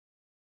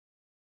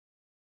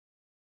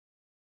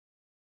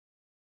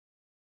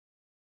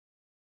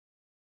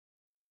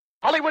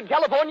Hollywood,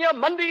 California,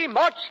 Monday,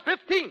 March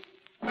 15th.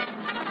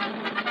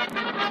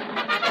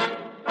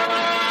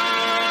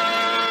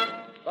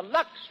 The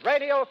Lux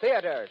Radio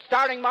Theater,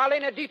 starring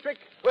Marlene Dietrich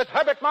with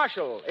Herbert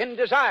Marshall in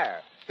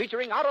Desire,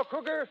 featuring Otto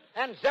Kruger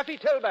and Zeffie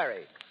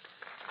Tilbury.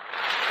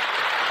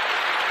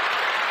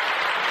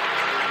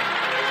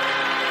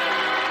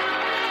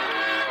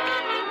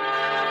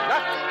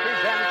 Lux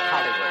presents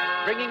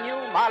Hollywood, bringing you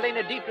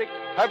Marlene Dietrich,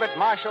 Herbert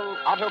Marshall,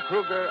 Otto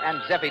Kruger, and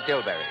Zeffie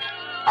Tilbury.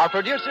 Our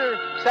producer,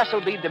 Cecil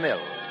B. DeMille.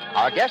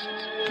 Our guests,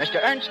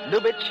 Mr. Ernst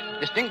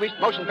Lubitsch, distinguished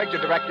motion picture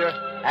director,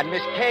 and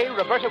Miss K.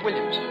 Roberta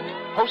Williamson,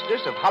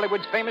 hostess of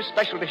Hollywood's famous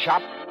specialty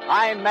shop,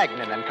 I.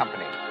 Magnin and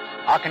Company.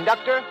 Our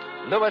conductor,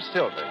 Louis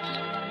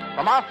Silvers.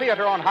 From our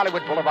theater on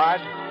Hollywood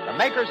Boulevard, the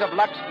makers of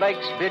Lux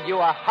Flakes bid you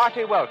a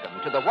hearty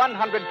welcome to the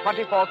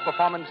 124th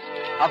performance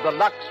of the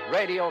Lux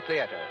Radio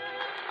Theater.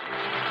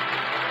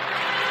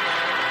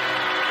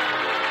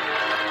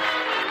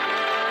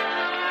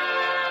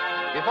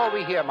 Before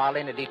we hear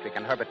Marlene Dietrich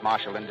and Herbert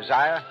Marshall in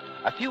Desire,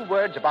 a few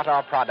words about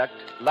our product,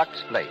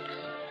 Lux Flakes.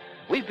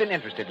 We've been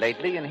interested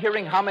lately in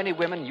hearing how many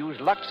women use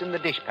Lux in the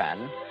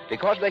dishpan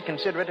because they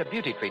consider it a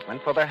beauty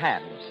treatment for their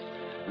hands.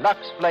 Lux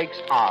Flakes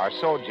are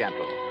so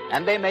gentle,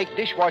 and they make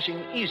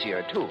dishwashing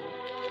easier, too.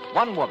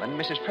 One woman,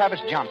 Mrs.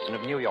 Travis Johnson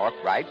of New York,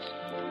 writes,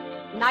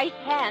 "Nice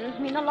hands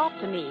mean a lot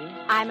to me.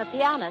 I'm a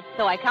pianist,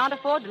 so I can't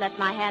afford to let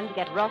my hands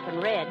get rough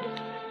and red.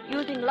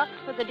 Using Lux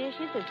for the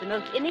dishes is the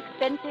most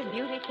inexpensive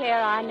beauty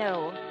care I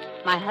know.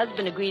 My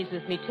husband agrees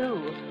with me,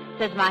 too.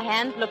 Says my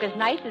hands look as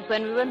nice as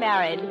when we were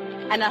married.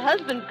 And a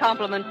husband's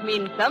compliments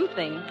mean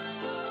something."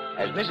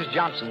 As Mrs.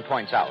 Johnson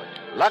points out,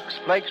 Lux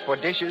Flakes for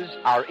dishes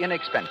are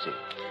inexpensive.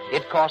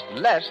 It costs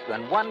less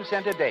than 1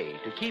 cent a day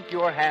to keep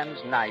your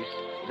hands nice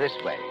this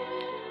way.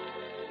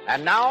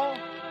 And now,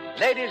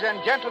 ladies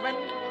and gentlemen,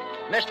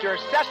 Mr.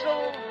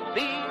 Cecil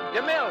B.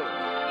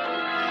 DeMille.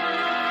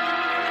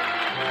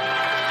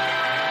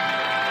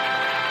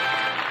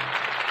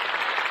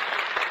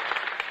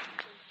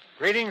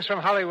 Greetings from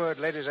Hollywood,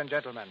 ladies and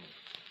gentlemen.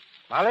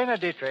 Marlene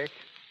Dietrich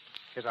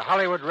is a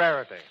Hollywood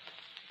rarity.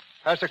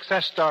 Her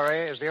success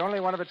story is the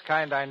only one of its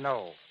kind I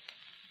know.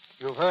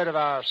 You've heard of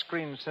our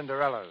screen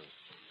Cinderellas,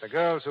 the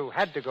girls who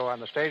had to go on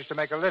the stage to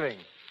make a living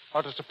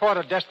or to support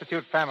a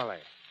destitute family.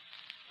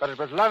 But it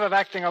was love of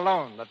acting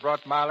alone that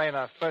brought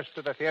Marlene first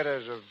to the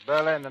theaters of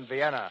Berlin and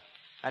Vienna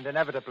and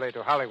inevitably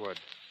to Hollywood.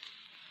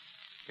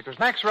 It was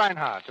Max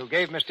Reinhardt who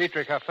gave Miss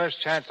Dietrich her first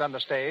chance on the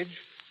stage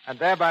and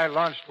thereby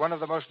launched one of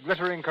the most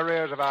glittering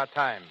careers of our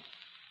time.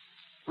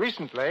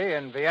 Recently,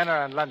 in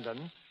Vienna and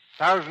London,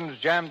 thousands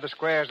jammed the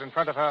squares in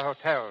front of her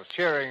hotels,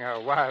 cheering her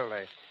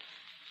wildly.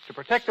 To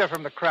protect her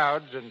from the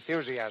crowd's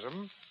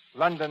enthusiasm,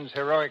 London's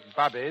heroic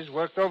bobbies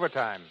worked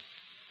overtime.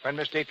 When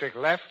Miss Dietrich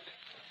left,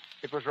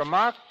 it was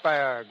remarked by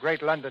a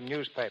great London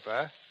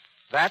newspaper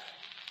that,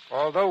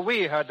 although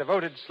we, her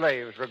devoted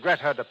slaves, regret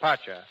her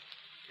departure,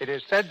 it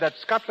is said that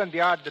Scotland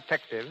Yard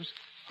detectives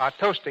are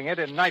toasting it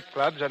in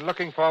nightclubs and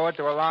looking forward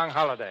to a long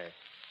holiday.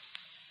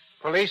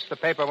 Police, the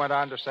paper went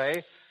on to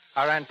say,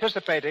 are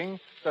anticipating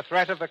the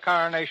threat of the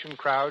coronation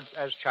crowds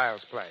as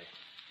child's play.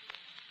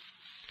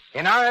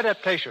 In our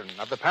adaptation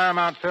of the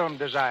Paramount film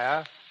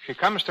Desire, she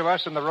comes to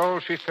us in the role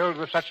she filled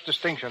with such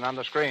distinction on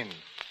the screen,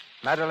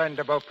 Madeleine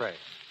de Beaupré.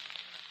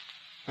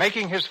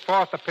 Making his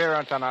 4th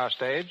appearance on our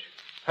stage,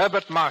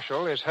 Herbert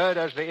Marshall is heard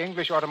as the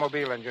English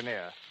automobile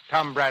engineer,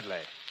 Tom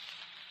Bradley.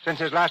 Since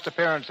his last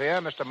appearance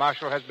here, Mr.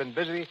 Marshall has been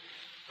busy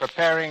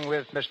preparing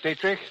with Miss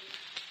Dietrich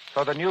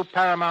for the new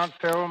Paramount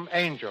film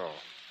Angel.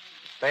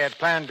 They had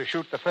planned to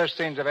shoot the first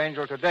scenes of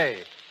Angel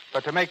today,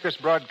 but to make this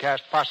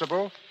broadcast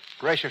possible,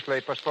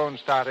 graciously postponed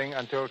starting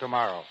until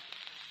tomorrow.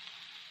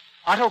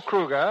 Otto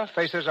Kruger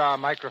faces our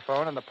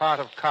microphone in the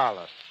part of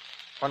Carlos,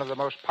 one of the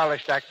most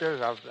polished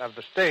actors of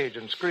the stage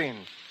and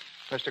screen.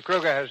 Mr.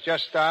 Kruger has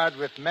just starred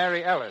with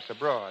Mary Ellis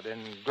abroad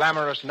in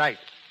Glamorous Night,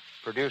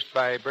 produced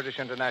by British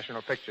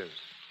International Pictures.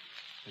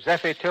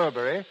 Zeffie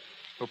Tilbury,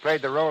 who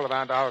played the role of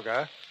Aunt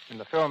Olga in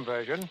the film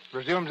version,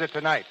 resumes it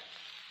tonight.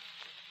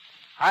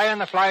 High in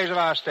the flies of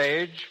our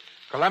stage,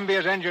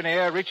 Columbia's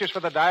engineer reaches for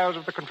the dials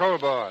of the control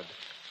board,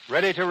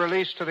 ready to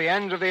release to the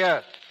ends of the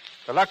earth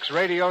the Lux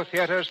Radio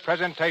Theater's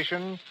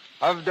presentation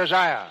of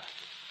Desire.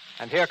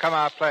 And here come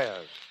our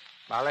players,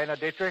 Marlene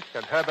Dietrich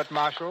and Herbert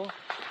Marshall,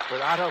 with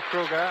Otto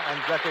Kruger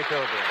and Zeffie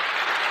Tilbury.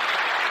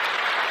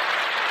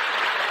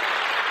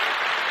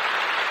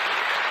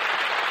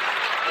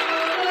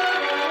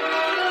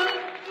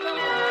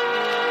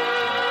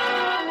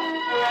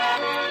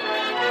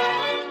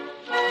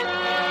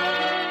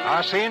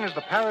 Our scene is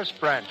the Paris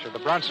branch of the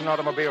Bronson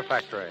Automobile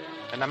Factory.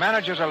 In the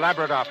manager's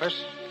elaborate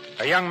office,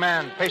 a young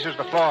man paces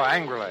the floor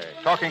angrily,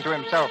 talking to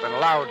himself in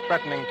loud,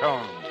 threatening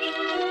tones.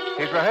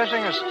 He's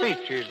rehearsing a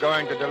speech he's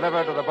going to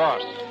deliver to the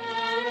boss.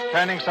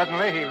 Turning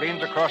suddenly, he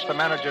leans across the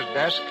manager's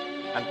desk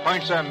and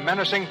points a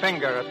menacing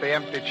finger at the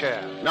empty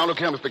chair. Now, look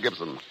here, Mr.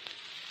 Gibson.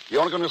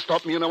 You're not going to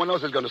stop me, and no one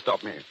else is going to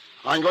stop me.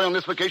 I'm going on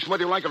this vacation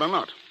whether you like it or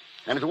not.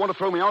 And if you want to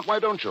throw me out, why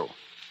don't you?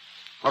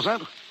 How's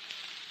that?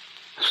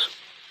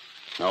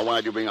 Now,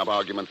 why do you bring up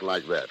arguments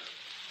like that?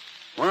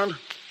 What?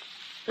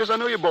 Yes, I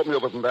know you brought me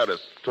over from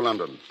Paris to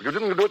London, but you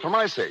didn't do it for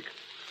my sake.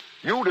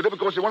 You did it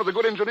because you wanted a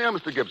good engineer,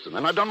 Mr. Gibson,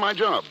 and I've done my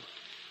job.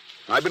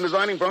 I've been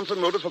designing Bronson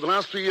Motors for the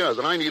last 3 years,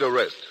 and I need a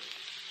rest.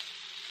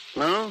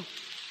 No?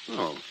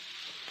 No.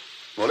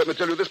 Well, let me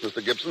tell you this,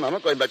 Mr. Gibson. I'm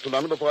not going back to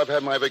London before I've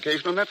had my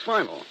vacation, and that's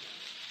final.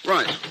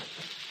 Right.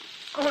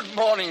 Good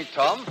morning,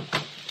 Tom.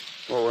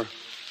 Oh,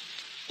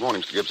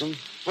 morning, Mr. Gibson.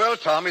 Well,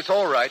 Tom, it's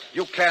all right.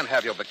 You can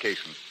have your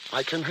vacation.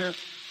 I can have...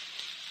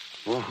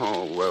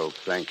 Oh, well,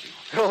 thank you.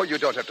 Oh, you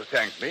don't have to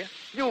thank me.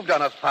 You've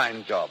done a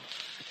fine job.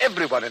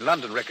 Everyone in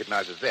London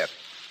recognizes that.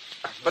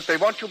 But they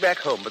want you back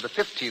home by the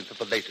 15th at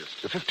the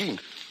latest. The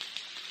 15th?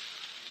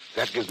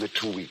 That gives me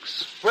 2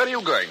 weeks. Where are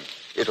you going?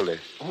 Italy.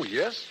 Oh,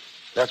 yes?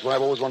 That's where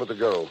I've always wanted to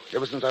go,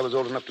 ever since I was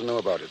old enough to know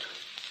about it.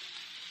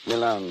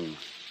 Milan,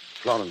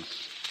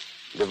 Florence,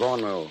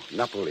 Livorno,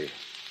 Napoli.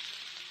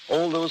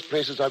 All those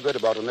places I've read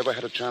about and never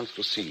had a chance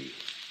to see.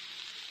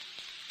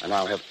 And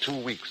I'll have 2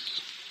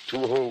 weeks, 2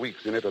 whole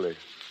weeks in Italy.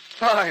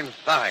 Fine,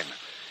 fine.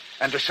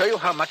 And to show you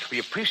how much we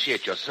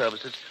appreciate your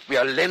services, we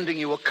are lending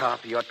you a car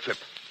for your trip.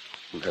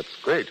 That's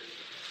great.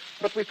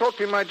 But we thought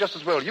we might just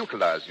as well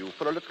utilize you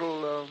for a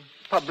little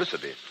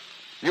publicity.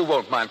 You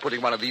won't mind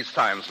putting one of these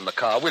signs in the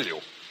car, will you?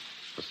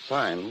 A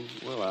sign?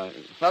 Well,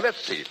 Now,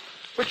 let's see.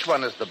 Which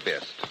one is the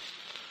best?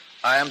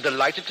 I am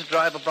delighted to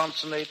drive a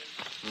Bronson 8.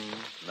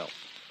 No.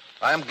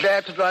 I am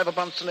glad to drive a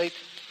Bronson 8.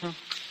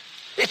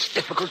 It's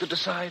difficult to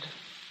decide.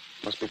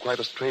 Must be quite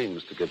a strain,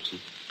 Mr. Gibson.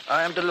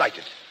 I am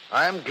delighted.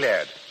 I am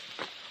glad.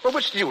 Well,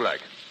 which do you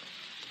like?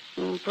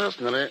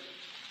 Personally,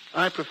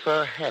 I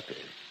prefer happy.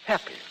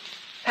 Happy.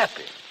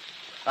 Happy.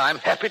 I'm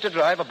happy to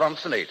drive a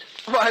Bronson 8.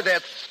 Why,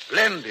 that's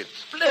splendid,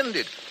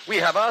 splendid. We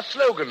have our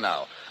slogan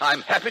now.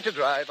 I'm happy to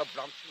drive a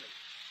Bronson 8.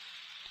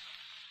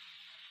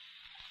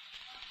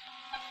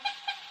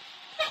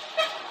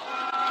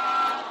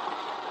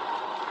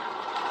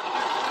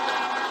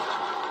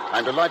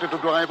 I'm delighted to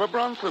drive a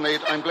Bronson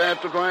 8. I'm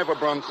glad to drive a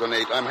Bronson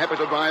 8. I'm happy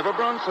to drive a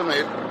Bronson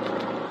 8.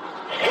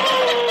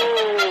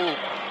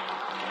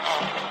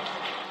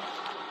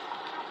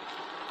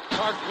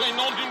 Sacré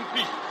nom d'une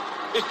pipe.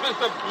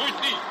 Espèce of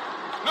bruti.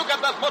 Look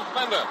at that mud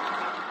fender.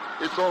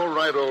 It's all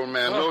right, old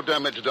man. No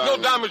damage done. No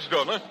damage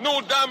done, huh?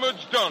 No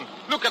damage done.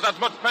 Look at that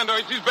mud fender.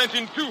 It is bent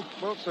in two.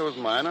 Well, so is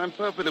mine. I'm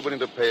perfectly willing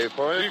to pay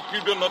for it. If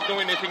you do not know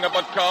anything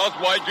about cars,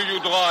 why do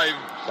you drive?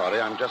 Sorry,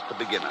 I'm just a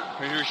beginner.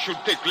 You should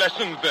take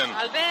lessons then.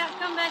 Albert,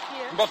 come back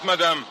here. But,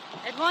 madame.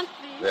 At once,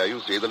 please. There, you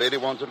see. The lady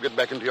wants you to get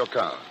back into your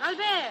car.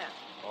 Albert.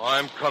 Oh,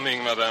 I'm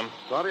coming, madame.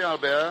 Sorry,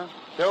 Albert.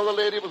 Tell the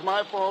lady it was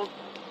my fault.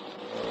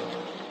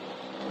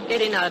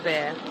 Get in,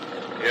 Albert.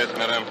 Yes,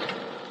 madame.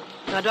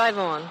 Now drive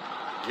on.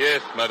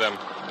 Yes, madame.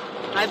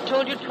 I've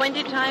told you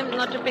 20 times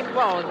not to pick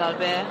quarrels,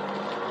 Albert.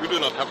 You do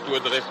not have to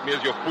address me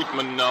as your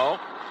footman now.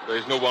 There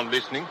is no one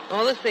listening.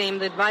 All the same,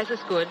 the advice is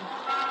good.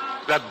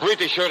 That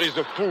Britisher is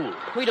a fool.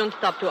 We don't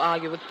stop to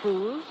argue with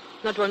fools.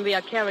 Not when we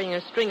are carrying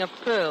a string of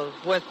pearls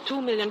worth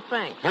 2 million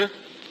francs. Huh?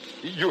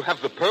 You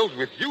have the pearls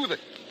with you?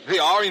 They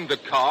are in the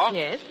car?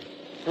 Yes.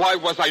 Why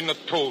was I not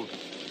told?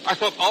 I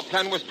thought our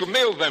plan was to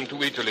mail them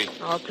to Italy.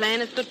 Our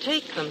plan is to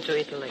take them to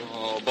Italy.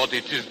 Oh, but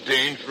it is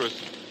dangerous.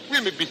 We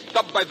may be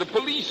stopped by the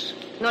police.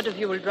 Not if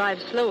you will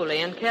drive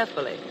slowly and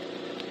carefully.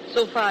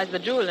 So far as the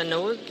jeweler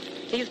knows,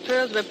 these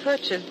pearls were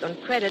purchased on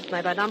credit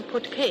by Madame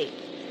Pouquet.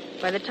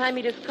 By the time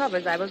he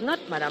discovers I was not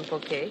Madame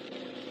Pouquet,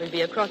 we'll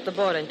be across the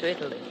border into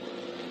Italy.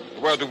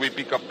 Where do we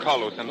pick up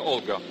Carlos and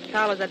Olga?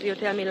 Carlos at the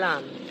Hotel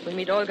Milan. We'll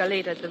meet Olga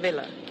later at the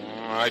villa.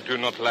 I do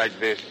not like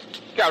this.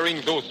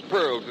 Carrying those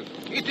pearls,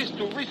 it is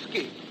too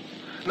risky.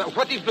 Now,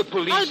 what if the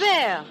police...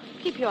 Albert,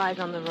 keep your eyes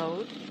on the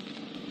road.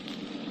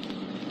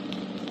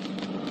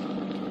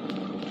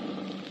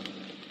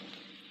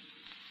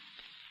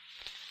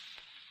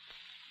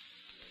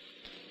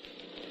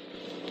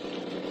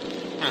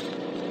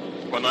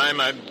 When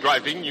I'm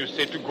driving, you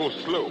say to go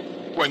slow.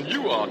 When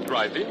you are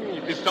driving,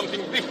 it is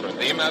something different,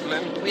 eh,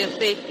 Madeleine? We are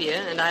safe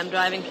here, and I'm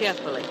driving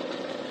carefully.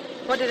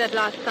 What did that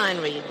last sign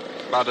read?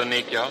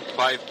 Bardonecchia,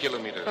 5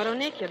 kilometers.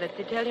 Bardonecchia, that's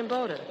the Italian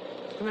border.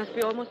 We must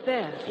be almost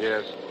there.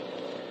 Yes.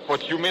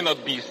 But you may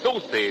not be so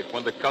safe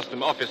when the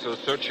custom officers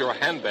search your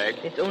handbag.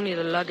 It's only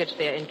the luggage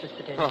they're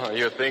interested in. Oh,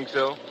 you think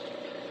so?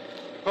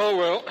 Oh,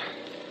 well.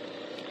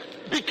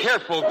 Be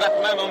careful,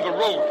 that man on the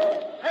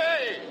road.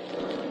 Hey!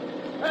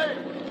 Hey!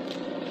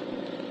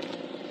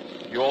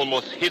 You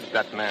almost hit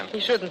that man. He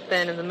shouldn't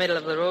stand in the middle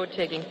of the road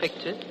taking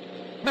pictures.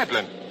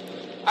 Madeleine,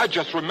 I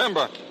just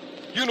remember.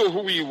 You know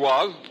who he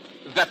was?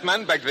 That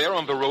man back there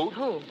on the road?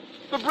 Who?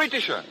 The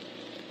Britisher.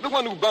 The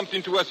one who bumped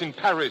into us in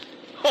Paris.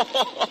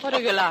 What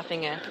are you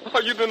laughing at? Oh,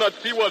 you do not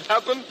see what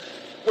happened?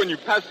 When you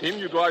pass him,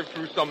 you drive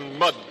through some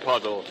mud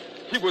puddle.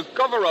 He was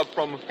covered up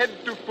from head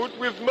to foot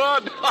with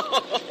mud.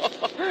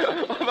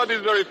 That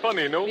is very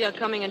funny, no? We are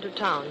coming into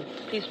town.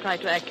 Please try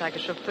to act like a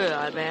chauffeur,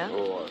 Albert.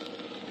 Oh,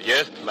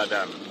 yes,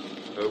 madame.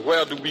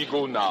 Where do we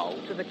go now?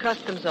 To the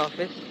customs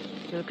office.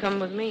 You'll come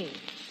with me.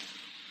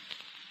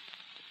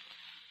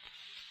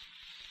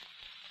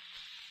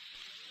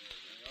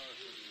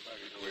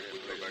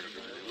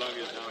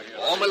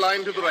 Form a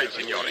line to the right,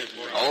 signore.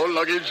 All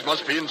luggage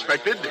must be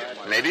inspected.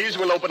 Ladies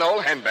will open all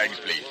handbags,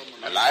 please.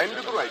 A line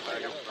to the right,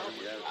 signore.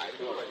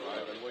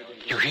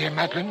 You hear,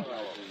 Madeline?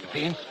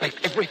 They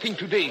inspect everything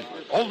today.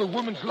 All the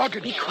woman's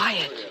luggage. Be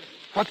quiet.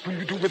 What will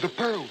you do with the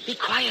pearls? Be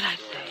quiet, I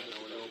say.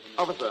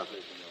 Officer,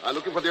 I'm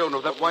looking for the owner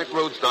of that white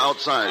roadster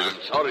outside.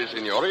 I'm sorry,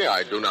 signore.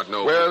 I do not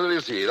know. Where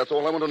is he? That's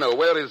all I want to know.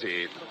 Where is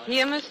he?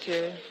 Here,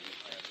 monsieur.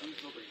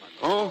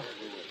 Oh,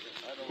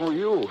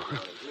 you.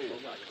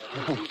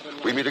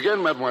 We meet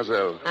again,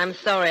 mademoiselle. I'm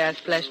sorry I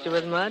splashed you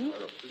with mud.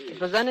 It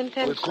was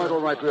unintentional. It's quite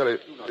all right, really.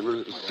 It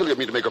was silly of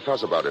me to make a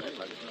fuss about it.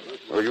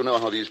 Well, you know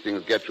how these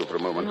things get you for a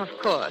moment. Of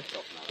course.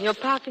 You're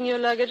parking your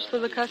luggage through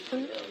the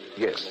customs?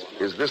 Yes.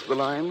 Is this the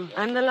line?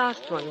 I'm the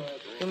last one.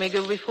 You may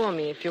go before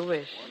me if you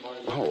wish.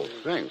 Oh,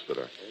 thanks, but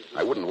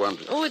I wouldn't want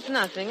to. Oh, it's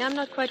nothing. I'm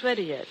not quite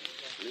ready yet.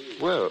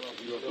 Well,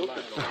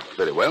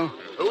 very well.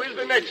 Who is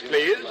the next,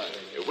 please?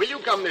 Will you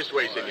come this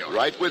way, signore?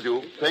 Right with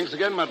you. Thanks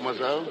again,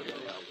 mademoiselle.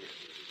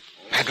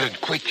 Madeline,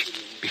 quick.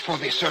 Before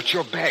they search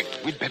your bag,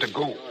 we'd better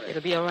go.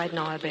 It'll be all right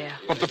now, Albert.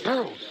 But the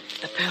pearls?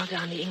 The pearls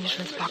are in the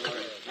Englishman's pocket.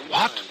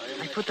 What?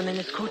 I put them in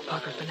his coat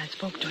pocket when I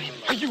spoke to him.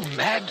 Are you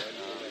mad?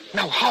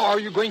 Now, how are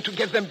you going to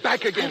get them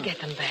back again? I'll get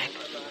them back.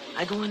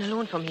 I go on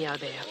alone from here,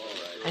 Albert.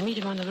 I meet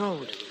him on the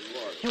road.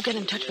 You get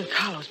in touch with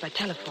Carlos by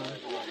telephone.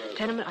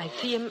 Tell him I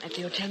see him at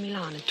the Hotel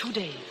Milan in 2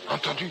 days.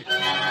 Entendu.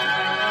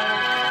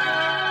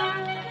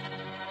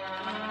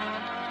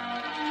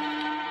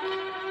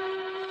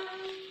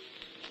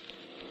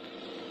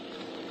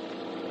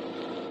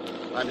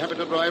 I'm happy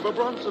to drive a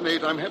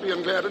Bronsonate. I'm happy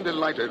and glad and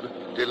delighted.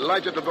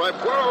 Delighted to drive.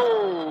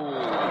 Whoa!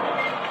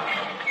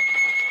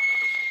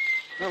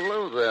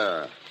 Hello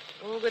there.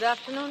 Oh, good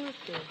afternoon,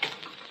 monsieur.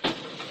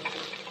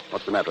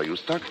 What's the matter? Are you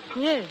stuck?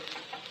 Yes.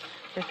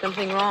 There's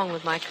something wrong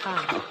with my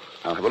car. Oh,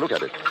 I'll have a look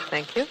at it.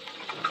 Thank you.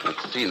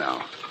 Let's see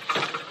now.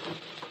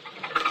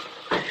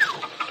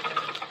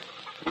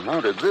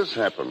 How did this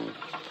happen?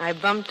 I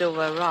bumped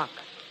over a rock.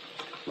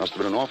 Must have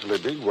been an awfully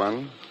big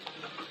one.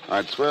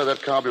 I'd swear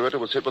that carburetor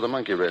was hit with a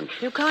monkey wrench.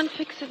 You can't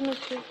fix it,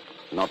 monsieur.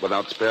 Not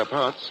without spare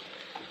parts.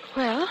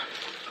 Well,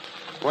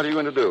 What are you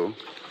going to do?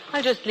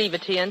 I'll just leave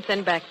it here and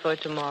send back for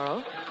it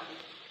tomorrow.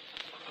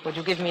 Would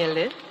you give me a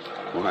lift?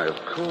 Why, of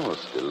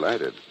course.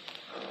 Delighted.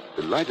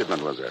 Delighted,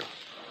 mademoiselle.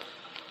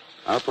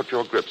 I'll put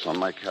your grips on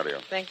my carrier.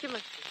 Thank you,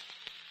 monsieur.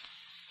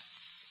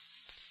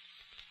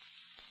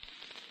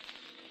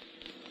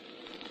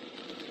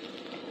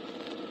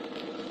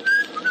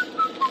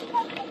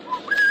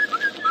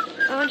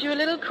 Aren't you a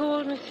little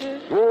cold, monsieur?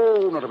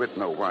 Oh, not a bit,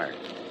 no. Why?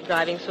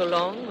 Driving so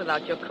long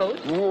without your coat?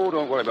 Oh,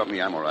 don't worry about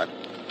me. I'm all right.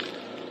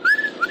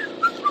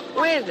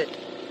 Where is it?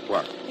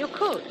 What? Your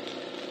coat.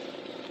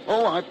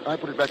 Oh, I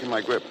put it back in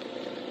my grip.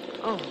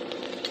 Oh,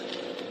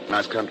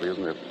 Nice country,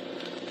 isn't it?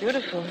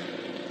 beautiful.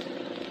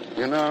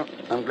 You know,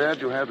 I'm glad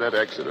you had that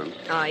accident.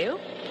 Are you?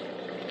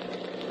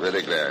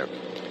 Very glad.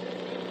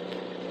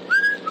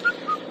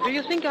 Do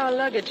you think our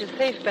luggage is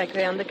safe back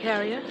there on the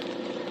carrier?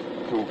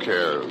 Who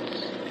cares?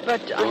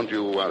 But Don't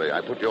you worry.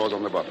 I put yours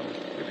on the bottom.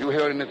 If you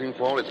hear anything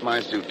fall, it's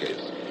my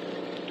suitcase.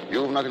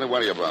 You've nothing to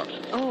worry about.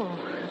 Oh,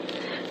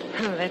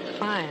 that's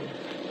fine.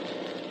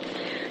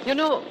 You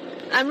know,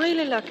 I'm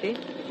really lucky.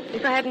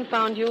 If I hadn't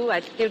found you,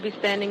 I'd still be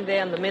standing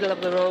there in the middle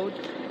of the road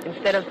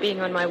instead of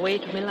being on my way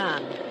to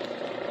Milan.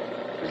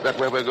 Is that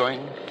where we're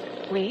going?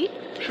 We?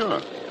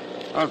 Sure.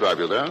 I'll drive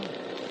you there.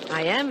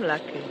 I am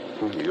lucky.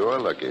 You're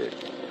lucky.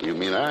 You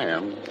mean I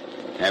am.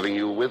 Having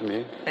you with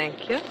me.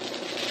 Thank you.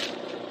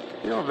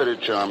 You're very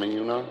charming,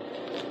 you know.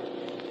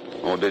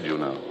 Or did you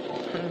know?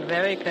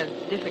 Very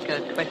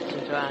difficult question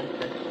to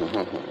answer.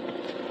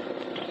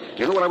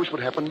 You know what I wish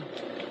would happen?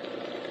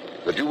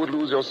 That you would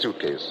lose your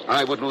suitcase.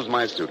 I would lose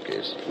my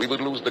suitcase. We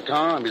would lose the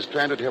car and be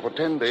stranded here for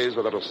 10 days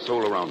without a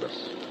soul around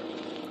us.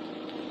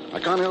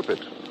 I can't help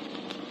it.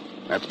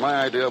 That's my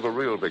idea of a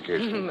real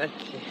vacation.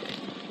 Monsieur.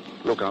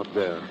 Look out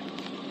there.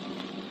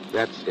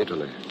 That's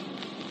Italy.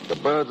 The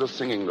birds are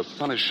singing. The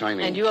sun is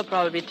shining. And you are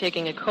probably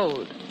taking a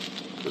cold.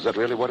 Does that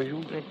really worry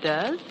you? It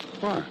does?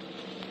 Why?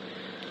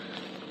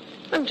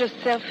 I'm just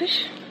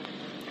selfish.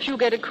 If you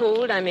get a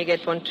cold, I may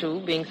get one too,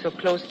 being so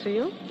close to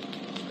you.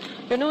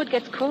 You know, it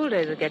gets colder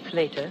as it gets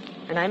later,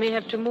 and I may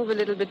have to move a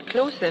little bit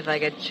closer if I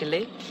get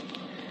chilly.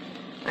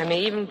 I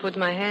may even put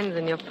my hands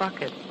in your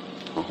pocket.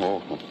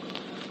 Oh,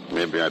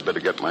 maybe I'd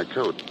better get my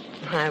coat.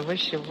 I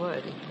wish you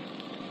would.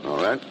 All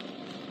right.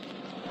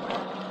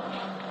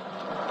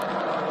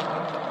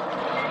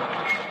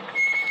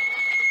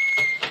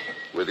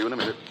 With you in a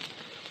minute.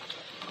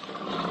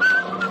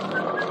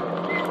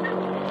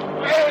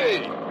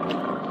 Hey!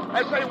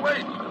 I say,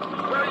 wait!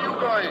 Where are you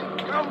going?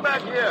 Come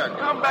back here.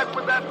 Come back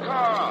with that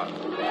car.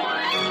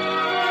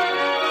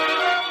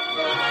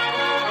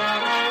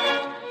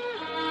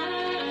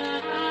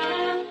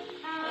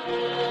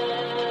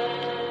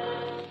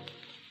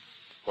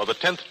 For the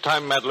 10th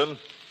time, Madeline,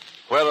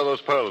 where are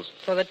those pearls?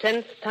 For the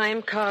 10th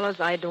time, Carlos,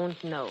 I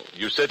don't know.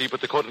 You said he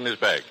put the coat in his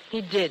bag.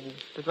 He did,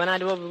 but when I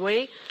drove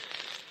away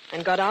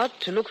and got out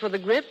to look for the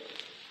grip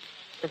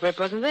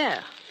wasn't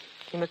there.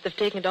 He must have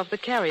taken it off the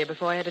carrier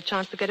before I had a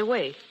chance to get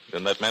away.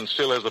 Then that man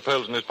still has the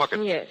pearls in his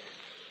pocket? Yes.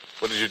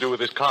 What did you do with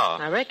his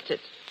car? I wrecked it.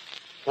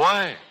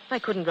 Why? I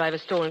couldn't drive a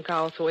stolen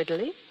car all through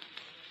Italy.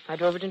 I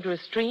drove it into a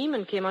stream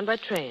and came on by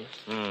train.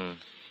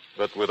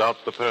 But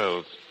without the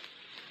pearls.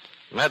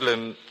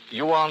 Madeline,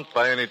 you aren't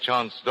by any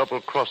chance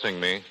double-crossing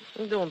me?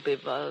 Don't be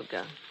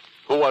vulgar.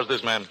 Who was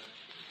this man?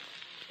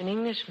 An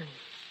Englishman.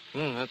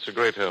 That's a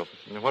great help.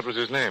 What was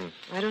his name?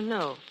 I don't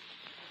know.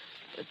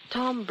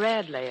 Tom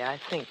Bradley, I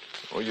think.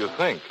 Oh, you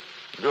think?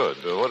 Good.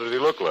 What did he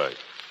look like?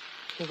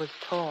 He was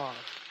tall.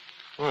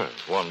 Well,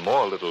 one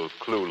more little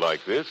clue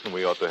like this, and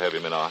we ought to have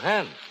him in our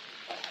hands.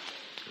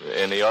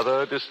 Any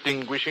other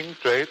distinguishing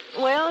traits?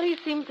 Well, he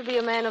seemed to be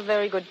a man of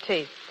very good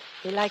taste.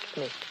 He likes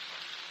me.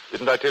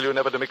 Didn't I tell you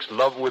never to mix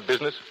love with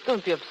business?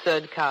 Don't be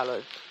absurd,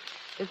 Carlos.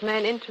 This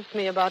man interests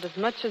me about as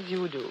much as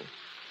you do.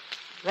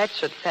 That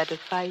should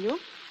satisfy you.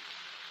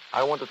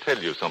 I want to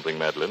tell you something,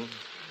 Madeline.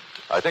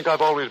 I think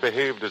I've always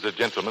behaved as a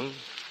gentleman.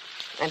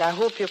 And I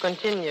hope you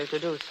continue to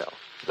do so.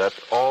 That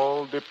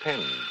all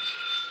depends.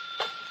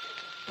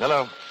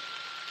 Hello.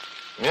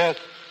 Yes.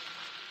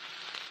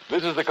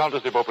 This is the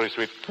Countess de Beaupre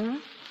suite.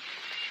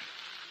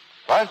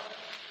 What?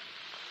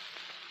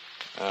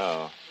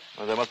 Oh.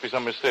 Well, there must be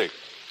some mistake.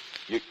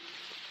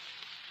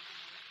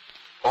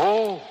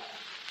 Oh,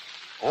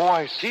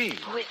 I see.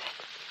 Who is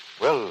it?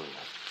 Well,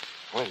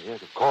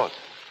 yes, of course.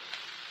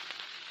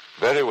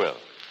 Very well.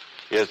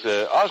 Yes,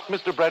 ask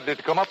Mr. Bradley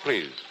to come up,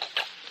 please.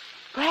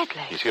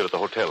 Bradley? He's here at the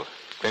hotel.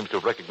 Claims to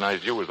have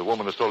recognized you as the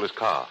woman who stole his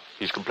car.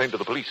 He's complained to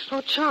the police.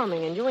 Oh,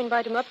 charming. And you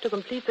invite him up to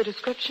complete the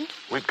description?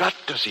 We've got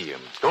to see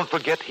him. Don't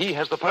forget, he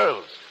has the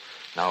pearls.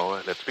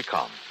 Now, let's be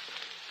calm.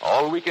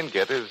 All we can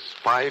get is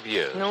 5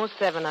 years. No,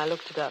 7. I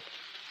looked it up.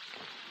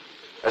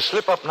 A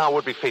slip-up now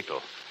would be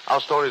fatal. Our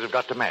stories have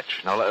got to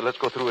match. Now, let's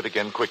go through it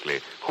again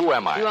quickly. Who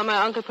am I? You are my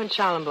uncle, Prince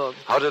Schalenburg.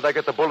 How did I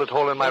get the bullet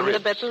hole in my In ribs?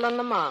 the battle on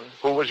the Marne.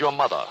 Who was your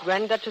mother?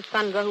 Grand Duchess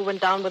Sandra, who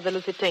went down with the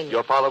Lusitania.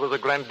 Your father was the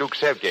Grand Duke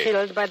Sergei.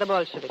 Killed by the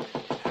Bolsheviks.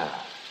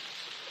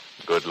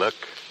 Good luck,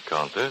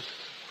 Countess.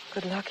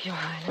 Good luck, Your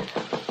Highness.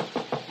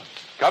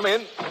 Come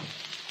in.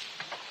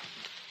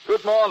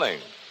 Good morning.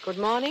 Good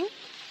morning.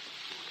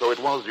 So it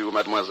was you,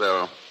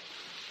 mademoiselle.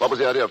 What was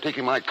the idea of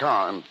taking my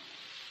car and...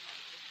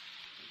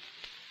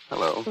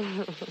 Hello.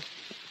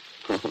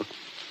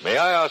 May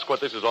I ask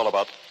what this is all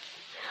about?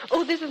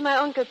 Oh, this is my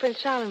uncle, Prince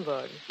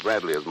Schalenburg.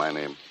 Bradley is my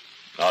name.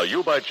 Are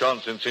you by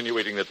chance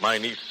insinuating that my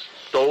niece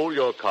stole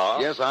your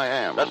car? Yes, I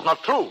am. That's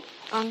not true.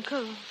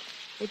 Uncle,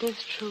 it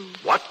is true.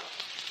 What?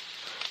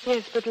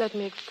 Yes, but let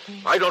me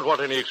explain. I don't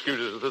want any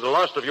excuses. This is the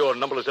last of your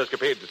numberless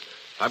escapades.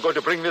 I'm going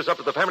to bring this up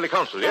to the family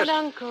council, yes? But,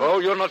 Uncle... Oh,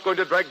 you're not going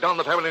to drag down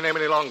the family name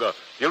any longer.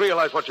 You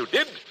realize what you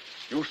did?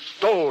 You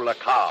stole a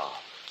car.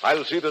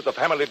 I'll see that the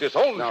family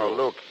disowns you. Now,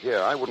 look, here,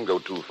 I wouldn't go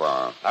too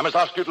far. I must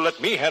ask you to let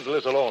me handle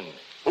this alone.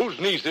 Whose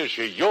niece is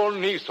she? Your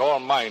niece or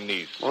my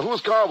niece? Well,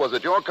 whose car was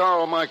it? Your car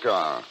or my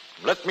car?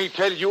 Let me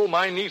tell you,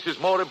 my niece is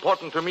more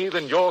important to me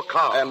than your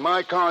car. And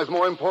my car is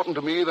more important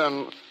to me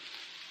than...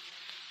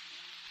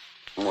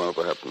 Well,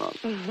 perhaps not.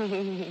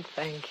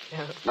 Thank you.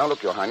 Now,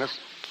 look, Your Highness.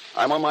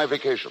 I'm on my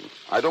vacation.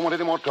 I don't want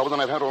any more trouble than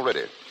I've had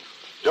already.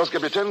 Just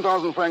give me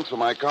 10,000 francs for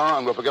my car,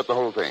 and we'll forget the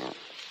whole thing.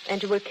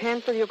 And you will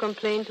cancel your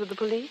complaint to the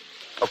police?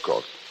 Of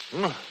course.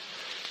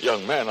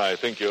 Young man, I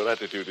think your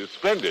attitude is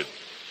splendid.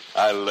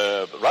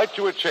 I'll write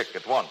you a check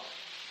at once.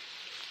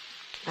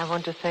 I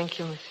want to thank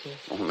you, monsieur.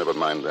 Oh, never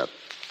mind that.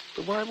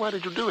 But why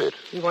did you do it?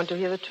 You want to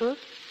hear the truth?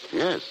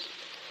 Yes.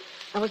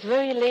 I was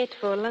very late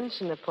for a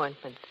luncheon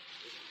appointment.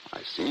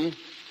 I see.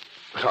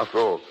 But after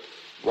all,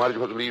 why did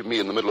you have to leave me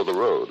in the middle of the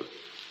road?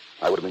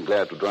 I would have been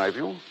glad to drive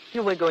you.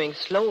 You were going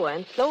slower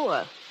and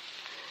slower.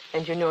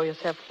 And you know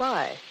yourself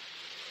why.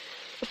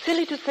 It's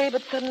silly to say,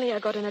 but suddenly I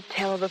got in a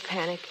terrible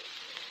panic.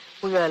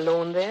 We were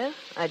alone there.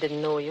 I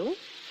didn't know you.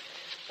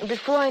 And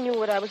before I knew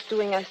what I was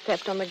doing, I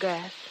stepped on the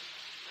grass.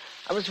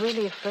 I was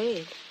really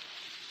afraid.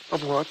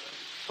 Of what?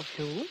 Of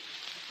you?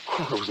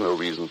 Oh, there was no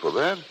reason for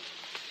that.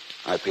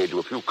 I paid you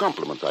a few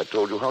compliments. I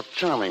told you how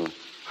charming,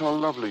 how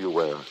lovely you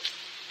were.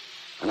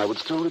 And I would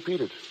still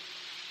repeat it.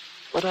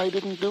 But I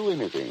didn't do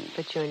anything.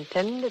 But you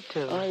intended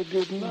to. I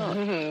did not.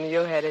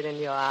 You had it in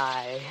your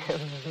eye.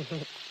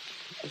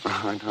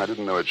 I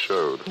didn't know it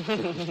showed.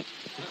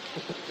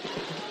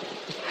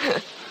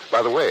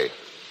 By the way,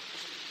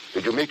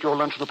 did you make your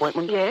luncheon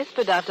appointment? Yes,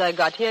 but after I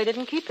got here, I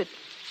didn't keep it.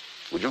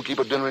 Would you keep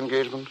a dinner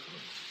engagement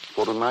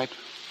for tonight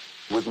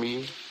with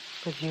me?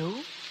 With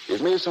you?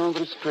 It may sound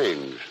very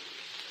strange,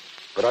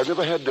 but I've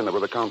never had dinner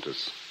with a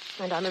countess.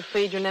 And I'm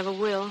afraid you never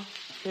will.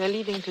 You're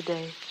leaving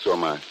today. So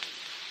am I.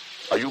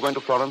 Are you going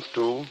to Florence,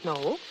 too?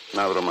 No.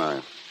 Neither am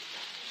I.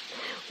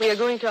 We are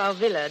going to our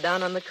villa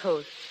down on the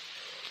coast.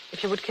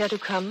 If you would care to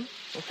come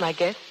as my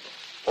guest.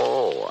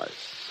 Oh, I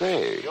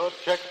say. Your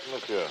check,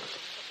 monsieur.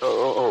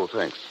 Oh,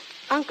 thanks.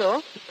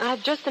 Uncle,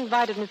 I've just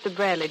invited Mr.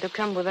 Bradley to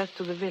come with us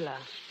to the villa.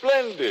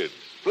 Splendid.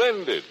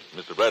 Splendid.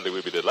 Mr. Bradley,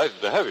 we'd be delighted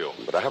to have you.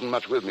 But I haven't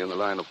much with me in the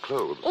line of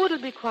clothes. Oh, it'll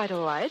be quite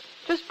all right.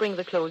 Just bring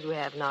the clothes you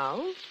have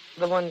now.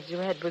 The ones you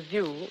had with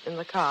you in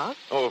the car.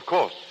 Oh, of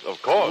course,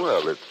 of course.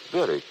 Well, it's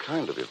very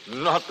kind of you.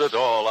 Not at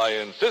all. I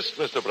insist,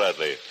 Mr.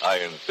 Bradley. I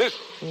insist.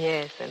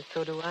 Yes, and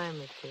so do I,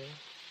 monsieur.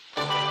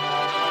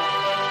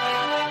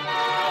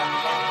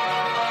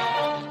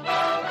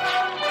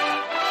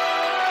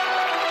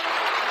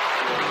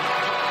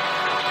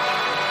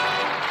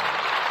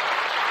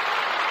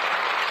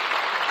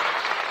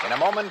 In a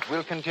moment,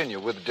 we'll continue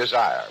with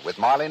Desire, with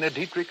Marlene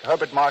Dietrich,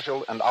 Herbert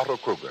Marshall, and Otto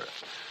Kruger.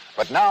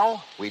 But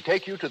now, we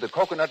take you to the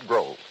Coconut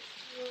Grove.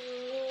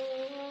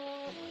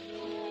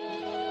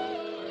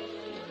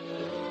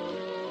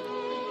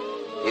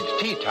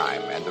 It's tea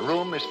time, and the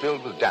room is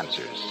filled with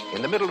dancers.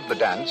 In the middle of the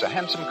dance, a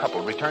handsome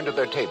couple return to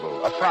their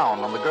table, a frown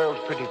on the girl's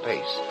pretty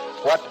face.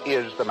 What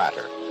is the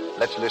matter?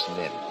 Let's listen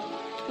in.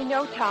 You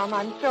know, Tom,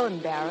 I'm so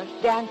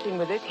embarrassed dancing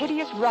with this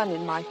hideous run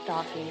in my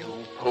stocking.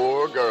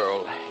 Poor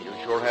girl. You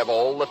sure have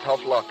all the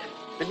tough luck.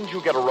 Didn't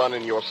you get a run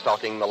in your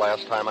stocking the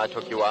last time I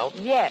took you out?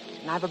 Yes,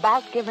 and I've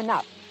about given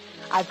up.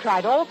 I've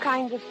tried all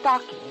kinds of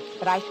stockings,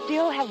 but I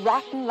still have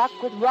rotten luck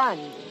with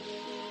runs.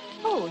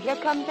 Oh, here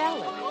comes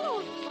Alice. Hello,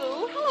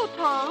 Sue. Hello,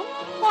 Tom.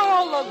 Why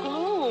all the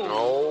gloom?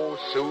 Oh,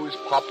 Sue's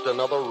popped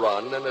another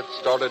run, and it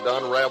started to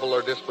unravel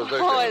her disposition.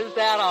 Oh, is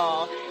that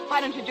all?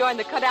 Why don't you join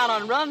the Cut Down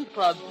on Runs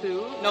Club,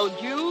 Sue? No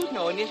dues,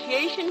 no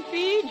initiation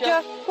fee,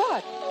 Just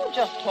what? Oh,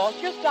 just toss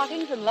your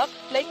stockings and Lux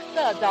Flake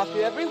studs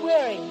after every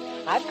wearing.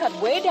 I've cut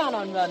way down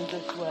on runs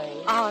this way.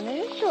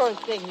 Honest? Sure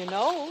thing, you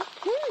know.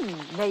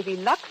 Maybe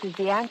Lux is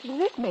the answer to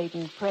this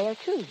maiden's prayer,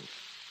 too.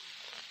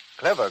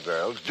 Clever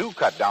girls do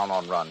cut down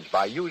on runs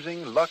by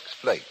using Lux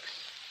Flakes.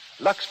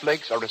 Lux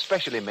Flakes are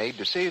especially made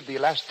to save the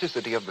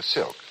elasticity of the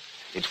silk.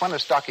 It's when a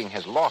stocking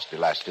has lost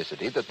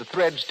elasticity that the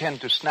threads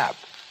tend to snap,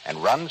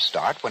 and runs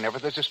start whenever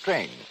there's a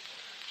strain.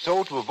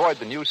 So, to avoid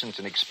the nuisance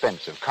and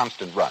expense of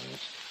constant runs,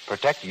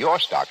 protect your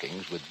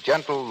stockings with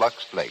gentle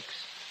Lux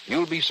Flakes.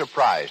 You'll be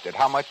surprised at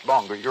how much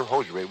longer your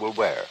hosiery will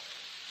wear.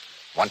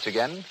 Once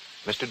again,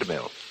 Mr.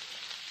 DeMille.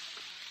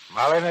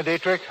 Marlene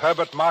Dietrich,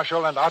 Herbert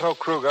Marshall, and Otto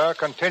Kruger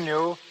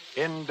continue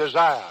in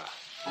Desire.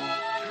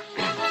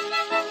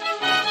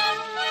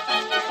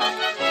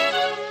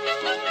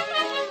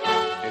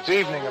 It's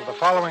evening of the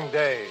following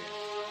day.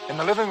 In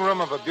the living room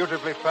of a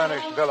beautifully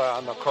furnished villa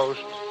on the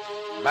coast,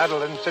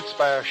 Madeline sits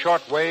by a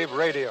shortwave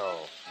radio,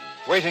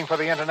 waiting for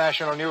the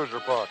international news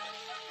report.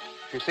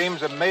 She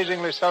seems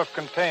amazingly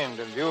self-contained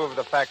in view of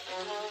the fact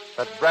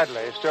that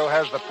Bradley still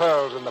has the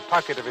pearls in the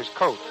pocket of his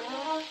coat.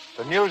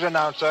 The news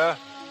announcer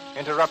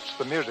interrupts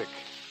the music.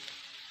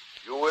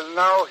 You will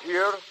now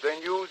hear the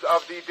news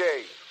of the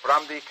day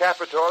from the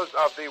capitals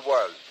of the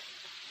world.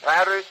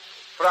 Paris,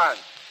 France.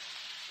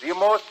 The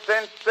most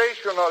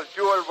sensational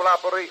jewel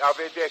robbery of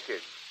a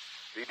decade.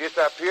 The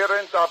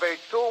disappearance of a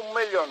 2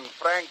 million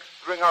franc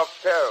string of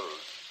pearls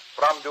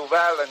from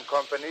Duval and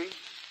Company,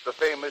 the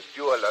famous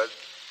jewelers,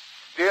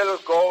 still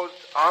goes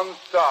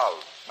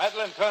unsolved.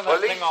 Madeline, turn that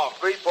Police thing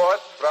off.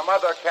 reports from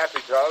other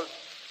capitals.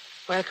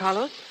 Well,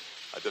 Carlos,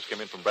 I just came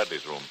in from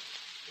Bradley's room.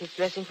 he's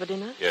dressing for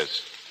dinner?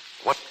 Yes.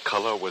 What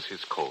color was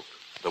his coat?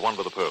 The one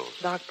with the pearls?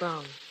 Dark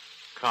brown.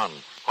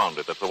 Confound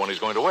it, that's the one he's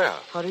going to wear.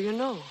 How do you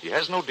know? He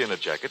has no dinner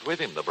jacket with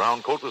him. The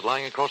brown coat was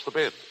lying across the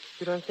bed.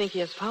 You don't think he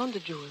has found the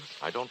jewels?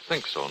 I don't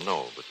think so,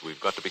 no, but we've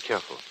got to be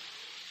careful.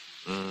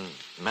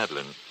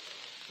 Madeline,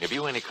 have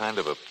you any kind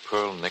of a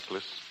pearl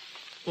necklace?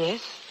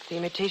 Yes, the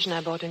imitation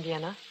I bought in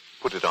Vienna.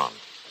 Put it on.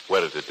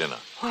 Wear it at dinner.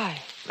 Why?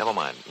 Never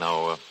mind.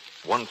 Now,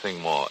 one thing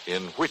more.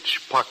 In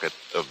which pocket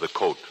of the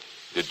coat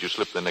did you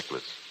slip the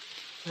necklace?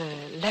 The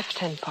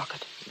left-hand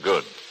pocket.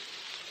 Good.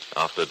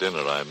 After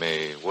dinner, I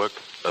may work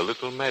a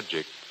little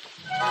magic.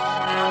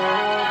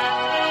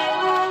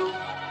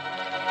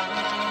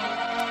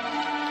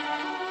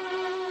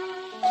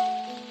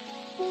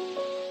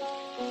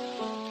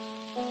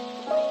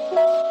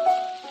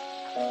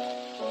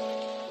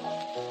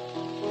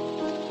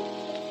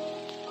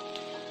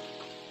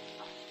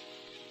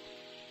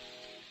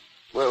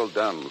 Well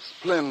done.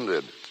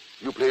 Splendid.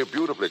 You play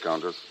beautifully,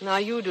 Countess. Now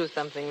you do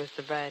something,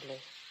 Mr. Bradley.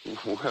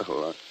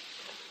 Well,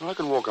 I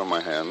can walk on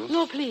my hands.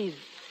 No, please.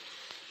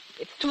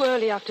 It's too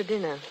early after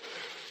dinner.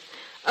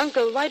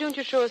 Uncle, why don't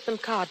you show us some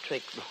card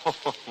tricks?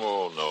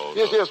 Oh, no.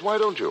 Yes, why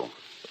don't you?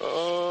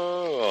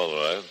 Oh, all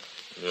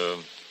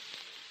right.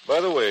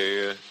 By the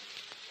way,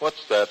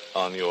 what's that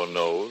on your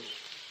nose?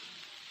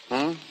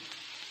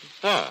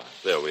 Ah,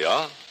 there we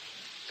are.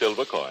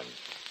 Silver coin.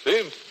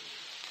 See?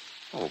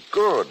 Oh,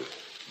 good.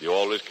 You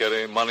always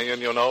carry money in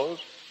your nose?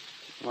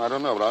 I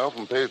don't know, but I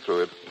often pay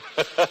through it.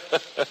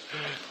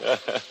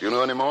 Do you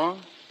know any more?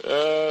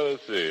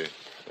 Let's see.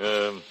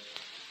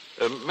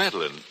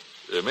 Madeline,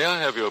 may I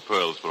have your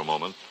pearls for a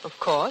moment? Of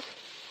course.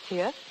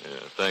 Here? Yeah,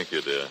 thank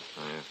you, dear.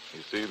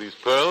 You see these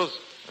pearls?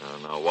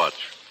 Now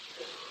watch.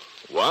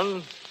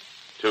 1,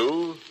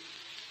 2,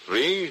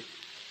 3.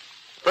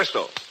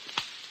 Presto.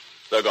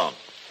 They're gone.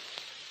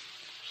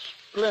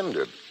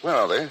 Splendid. Where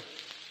are they?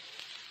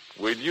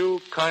 Will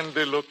you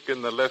kindly look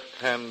in the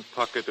left-hand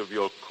pocket of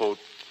your coat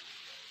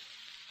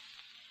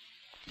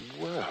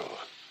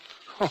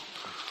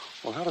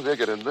Well, how did they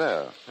get in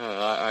there?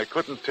 I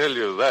couldn't tell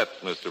you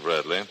that, Mr.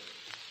 Bradley.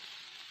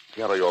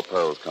 Here are your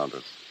pearls,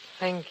 Countess.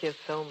 Thank you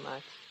so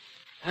much.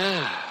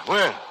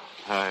 Well,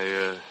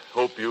 I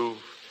hope you've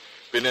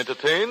been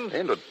entertained.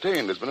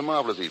 Entertained? It's been a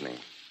marvelous evening.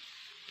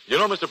 You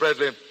know, Mr.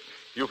 Bradley,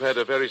 you've had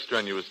a very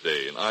strenuous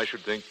day, and I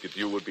should think that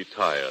you would be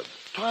tired.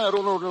 Tired?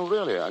 Oh, no,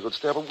 really. I could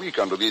stay up a week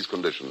under these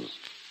conditions.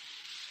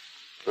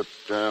 But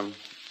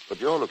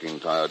you're looking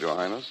tired, Your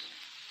Highness.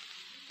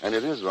 And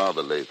it is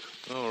rather late.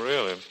 Oh,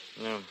 really?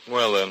 Yeah.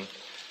 Well, then,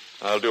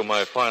 I'll do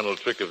my final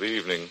trick of the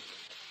evening.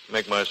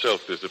 Make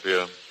myself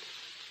disappear.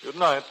 Good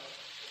night.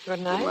 Good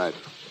night. Good night.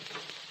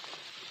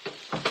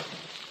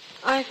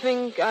 I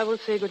think I will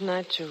say good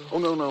night, too. Oh,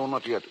 no,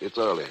 not yet. It's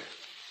early.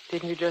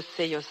 Didn't you just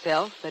say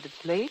yourself that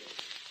it's late?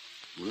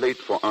 Late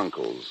for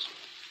uncles.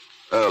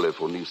 Early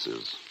for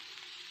nieces.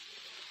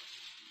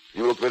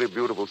 You look very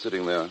beautiful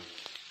sitting there.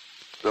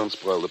 Don't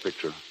spoil the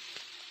picture.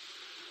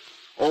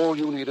 All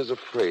you need is a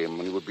frame,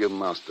 and it would be a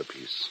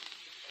masterpiece.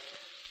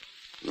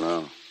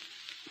 No,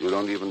 you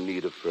don't even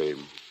need a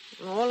frame.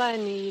 All I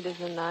need is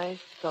a nice,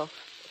 soft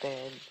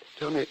bed.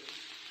 Tell me,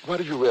 why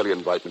did you really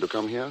invite me to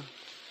come here?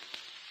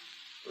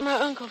 My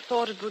uncle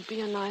thought it would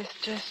be a nice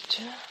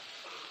gesture.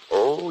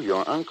 Oh,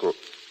 your uncle.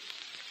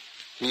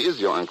 He is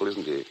your uncle,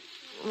 isn't he?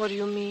 What do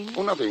you mean?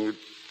 Oh, nothing.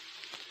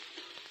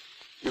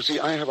 You see,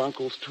 I have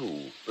uncles,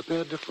 too, but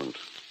they're different.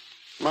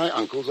 My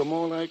uncles are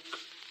more like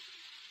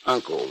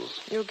uncles.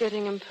 You're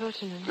getting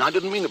impertinent. I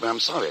didn't mean it, but I'm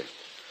sorry.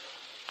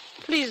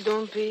 Please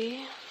don't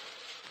be.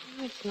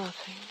 It's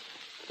nothing.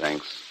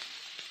 Thanks.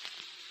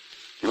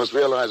 You must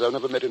realize I've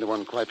never met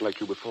anyone quite like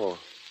you before.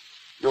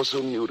 You're so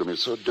new to me,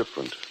 so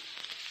different.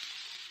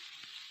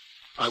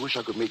 I wish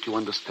I could make you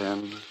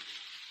understand.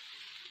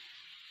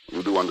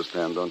 You do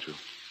understand, don't you?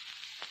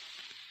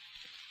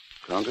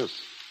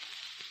 Countess?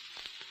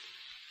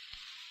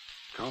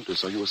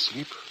 Countess, are you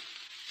asleep?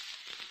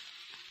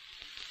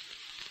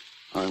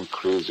 I'm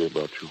crazy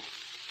about you.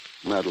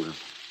 Madeline.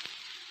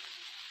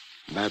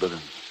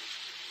 Madeline.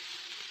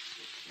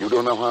 You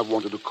don't know how I've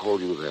wanted to call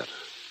you that.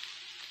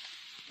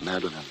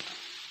 Madeline.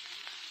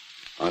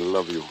 I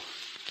love you.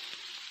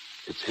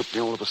 It's hit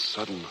me all of a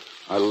sudden.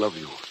 I love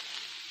you.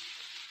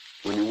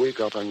 When you wake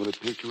up, I'm going to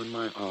take you in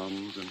my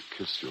arms and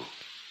kiss you.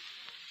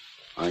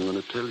 I'm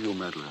going to tell you,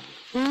 Madeline.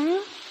 Hmm?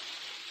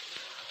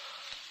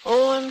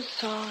 Oh, I'm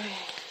sorry.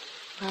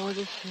 I was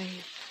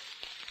asleep.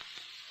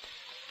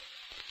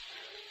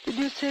 Did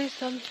you say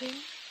something?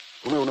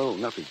 Oh, no,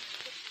 nothing.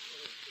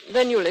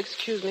 Then you'll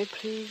excuse me,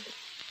 please.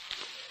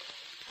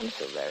 I'm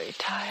so very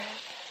tired.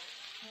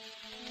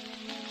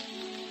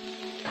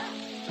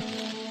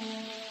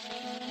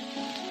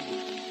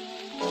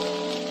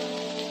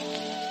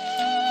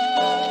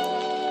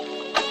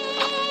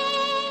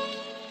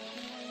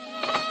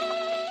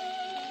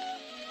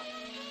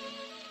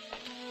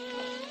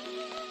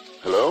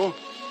 Hello?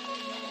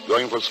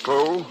 Going for a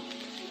stroll?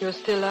 You're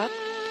still up?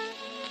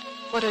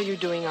 What are you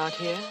doing out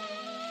here?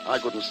 I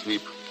couldn't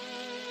sleep.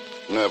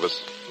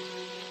 Nervous.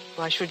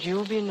 Why should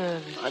you be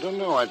nervous? I don't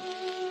know.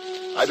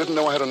 I didn't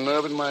know I had a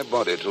nerve in my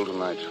body till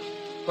tonight.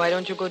 Why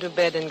don't you go to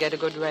bed and get a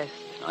good rest?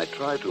 I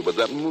try to, but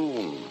that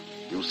moon,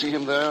 you see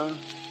him there?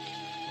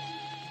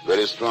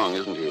 Very strong,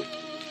 isn't he?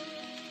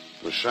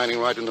 He was shining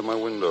right into my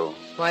window.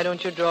 Why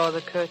don't you draw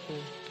the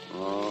curtain?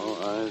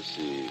 Oh, I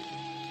see.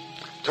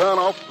 Turn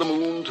off the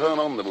moon, turn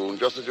on the moon,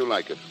 just as you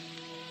like it.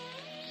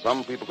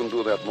 Some people can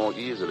do that more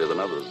easily than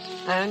others.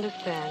 I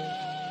understand.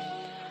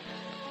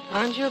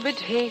 Aren't you a bit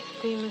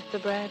hasty, Mr.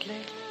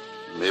 Bradley?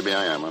 Maybe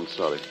I am. I'm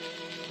sorry.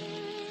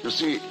 You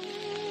see...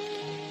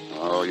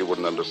 Oh, you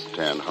wouldn't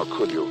understand. How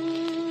could you?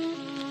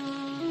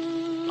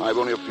 I've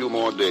only a few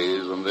more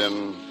days and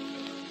then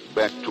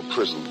back to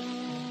prison.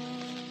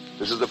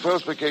 This is the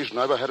first vacation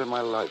I ever had in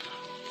my life.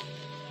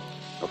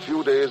 A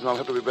few days and I'll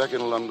have to be back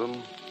in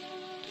London,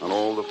 and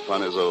all the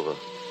fun is over.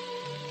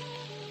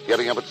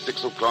 Getting up at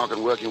 6 o'clock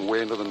and working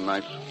way into the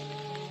night.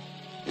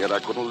 Yet I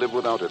couldn't live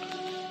without it.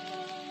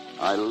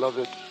 I love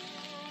it,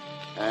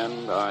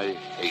 and I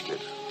hate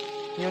it.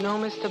 You know,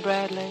 Mr.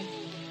 Bradley,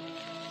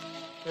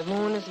 the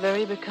moon is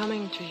very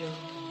becoming to you.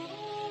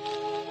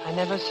 I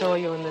never saw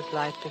you in this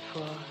light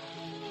before.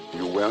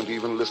 You weren't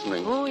even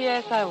listening. Oh,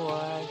 yes, I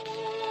was.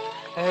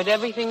 I heard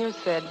everything you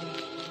said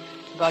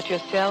about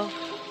yourself,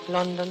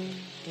 London,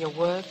 your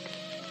work.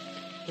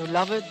 You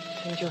love it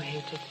and you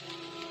hate it.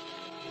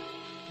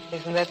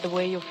 Isn't that the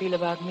way you feel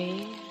about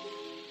me?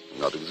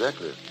 Not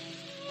exactly.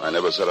 I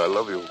never said I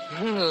love you.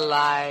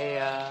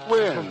 Liar.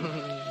 When?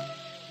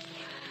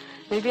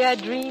 Maybe I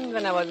dreamed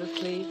when I was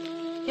asleep.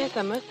 Yes,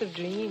 I must have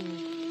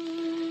dreamed.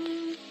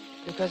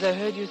 Because I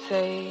heard you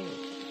say,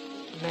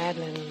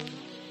 Madeline,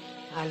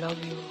 I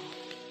love you.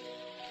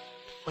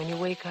 When you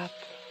wake up,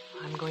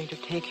 I'm going to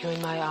take you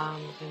in my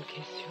arms and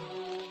kiss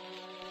you.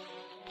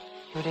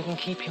 You didn't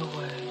keep your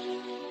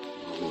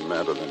word.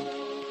 Madeline,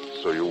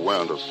 so you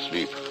weren't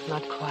asleep.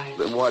 Not quite.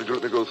 Then why did you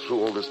let me go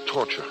through all this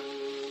torture?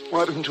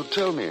 Why didn't you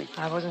tell me?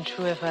 I wasn't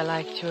sure if I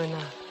liked you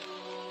enough.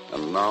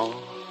 And now?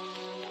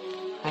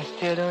 I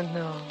still don't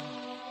know.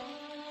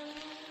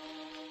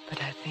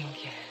 But I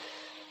think yes.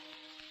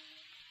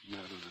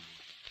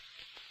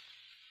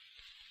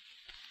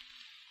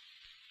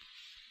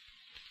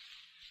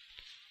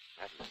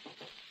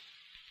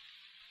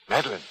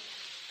 Madeline,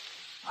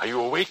 are you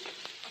awake?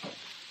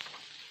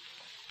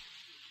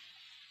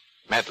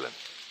 Madeline.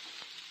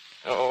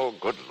 Oh,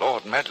 good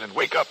Lord, Madeline,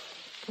 wake up.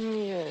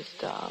 Yes,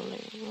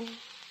 darling.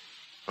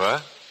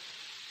 What?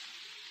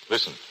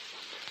 Listen,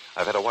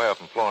 I've had a wire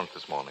from Florence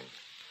this morning.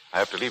 I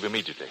have to leave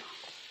immediately.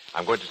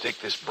 I'm going to take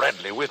this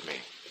Bradley with me.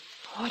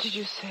 What did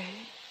you say?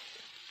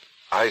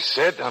 I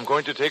said I'm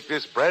going to take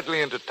this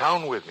Bradley into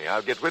town with me.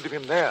 I'll get rid of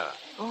him there.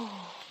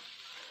 Oh,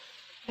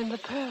 and the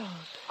pearls.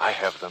 I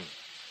have them.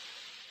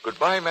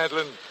 Goodbye,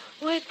 Madeline.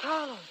 Wait,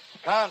 Carlos.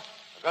 Can't.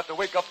 I've got to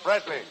wake up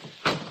Bradley.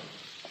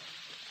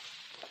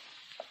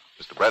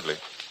 Mr. Bradley.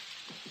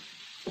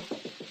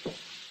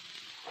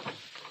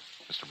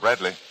 Mr.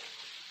 Bradley.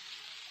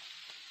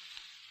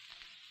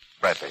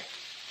 Bradley.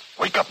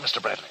 Wake up,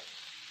 Mr. Bradley.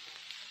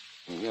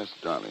 Yes,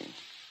 darling.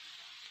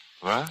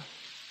 What?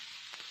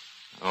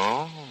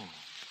 Oh.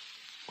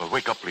 Well,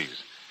 wake up,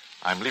 please.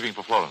 I'm leaving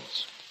for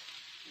Florence.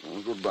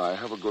 Well, goodbye.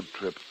 Have a good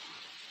trip.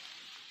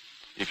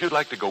 If you'd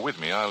like to go with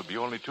me, I'll be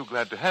only too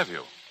glad to have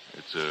you.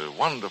 It's a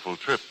wonderful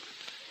trip.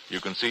 You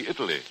can see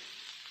Italy.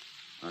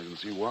 I can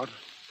see what?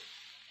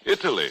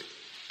 Italy.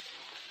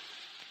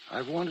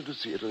 I've wanted to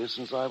see Italy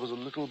since I was a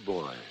little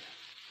boy.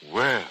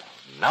 Well,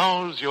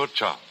 now's your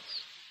chance.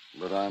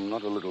 But I'm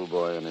not a little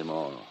boy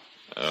anymore.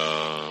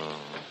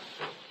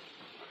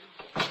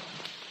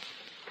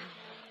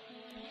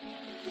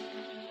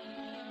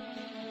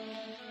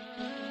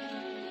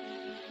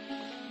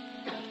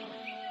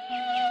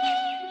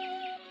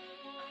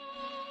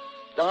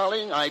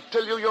 Darling, I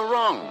tell you you're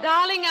wrong.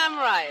 Darling, I'm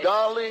right.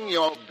 Darling,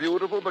 you're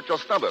beautiful, but you're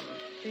stubborn.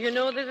 Do you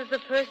know this is the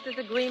first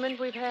disagreement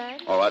we've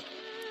had? All right,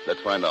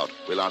 let's find out.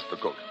 We'll ask the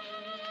cook.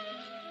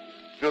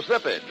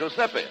 Giuseppe.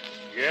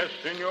 Yes,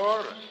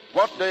 senor?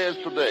 What day is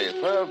today,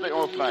 Thursday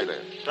or Friday?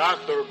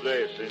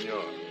 Saturday,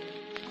 senor.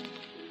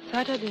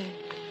 Saturday.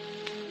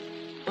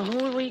 A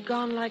whole week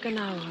gone like an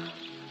hour.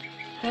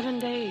 7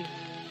 days.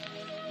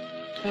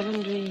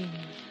 7 dreams.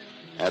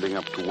 Adding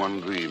up to one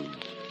dream.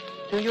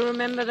 Do you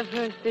remember the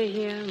first day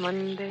here,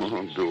 Monday?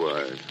 Oh, do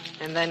I?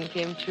 And then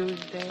came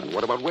Tuesday. And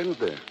what about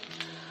Wednesday?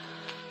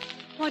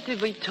 What did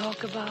we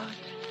talk about?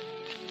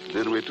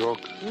 Did we talk?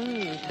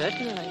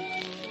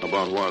 Certainly.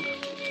 About what?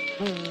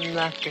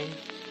 Nothing.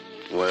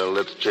 Well,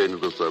 let's change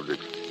the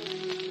subject.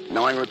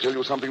 Now I'm going to tell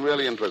you something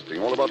really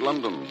interesting, all about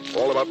London,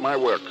 all about my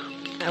work.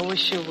 I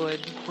wish you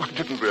would. I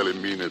didn't really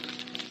mean it.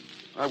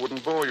 I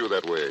wouldn't bore you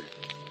that way.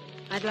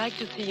 I'd like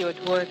to see you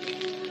at work.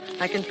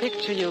 I can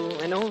picture you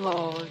in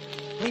overalls,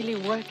 really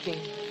working.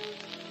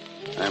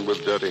 And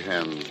with dirty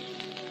hands.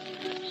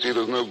 See,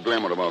 there's no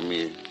glamour about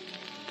me.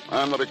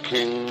 I'm not a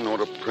king,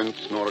 nor a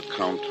prince, nor a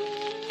count.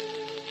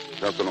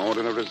 Just an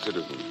ordinary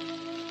citizen.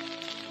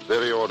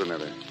 Very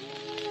ordinary.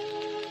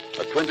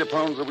 A 20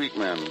 pounds a week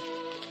man.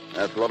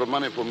 That's a lot of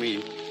money for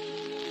me.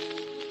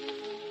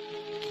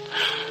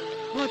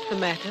 What's the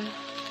matter?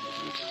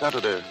 It's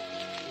Saturday.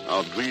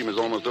 Our dream is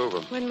almost over.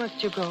 When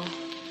must you go?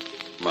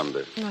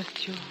 Monday.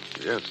 Must you?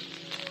 Yes.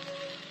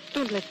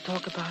 Don't let's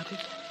talk about it.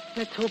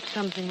 Let's hope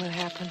something will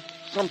happen.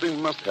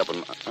 Something must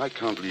happen. I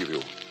can't leave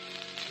you.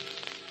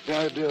 The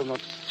idea of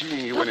not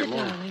seeing you Stop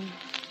anymore. It, darling.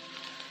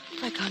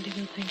 I can't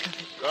even think of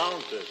it.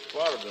 Countess,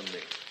 pardon me.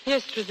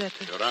 Yes,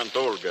 Giuseppe. Your Aunt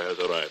Olga has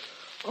arrived.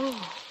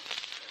 Oh.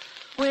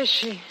 Where's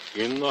she?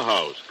 In the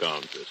house,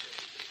 Countess.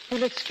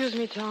 You'll excuse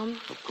me, Tom.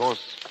 Of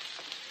course.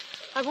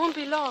 I won't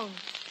be long.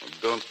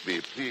 Don't be,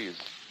 please.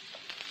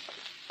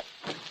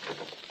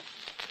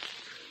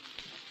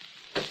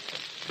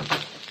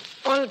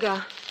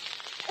 Olga.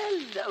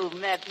 Hello,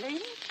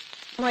 Madeline.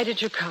 Why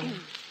did you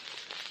come?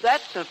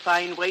 That's a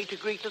fine way to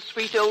greet a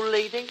sweet old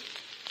lady.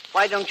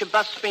 Why don't you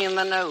bust me in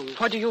the nose?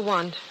 What do you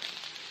want?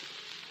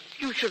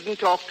 You shouldn't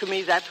talk to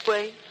me that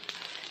way.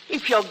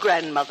 If your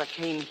grandmother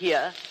came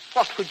here,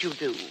 what would you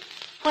do?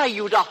 Why,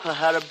 you'd offer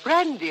her a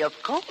brandy,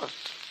 of course.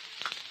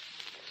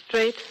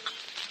 Straight?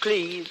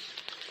 Please.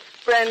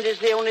 Brandy's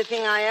the only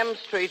thing I am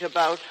straight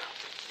about.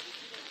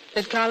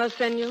 Did Carlos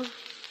send you?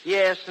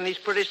 Yes, and he's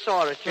pretty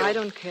sore at you. I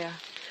don't care.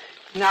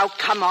 Now,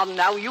 come on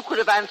now. You could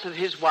have answered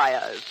his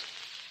wires.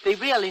 They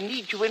really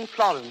need you in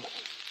Florence.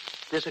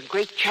 There's a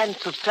great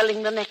chance of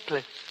selling the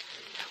necklace.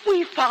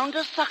 We found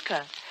a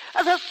sucker.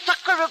 The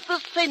sucker of the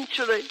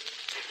century.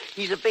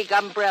 He's a big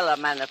umbrella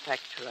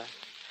manufacturer.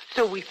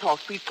 So we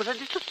thought we'd put a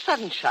little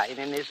sunshine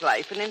in his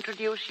life and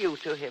introduce you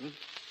to him.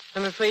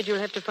 I'm afraid you'll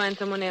have to find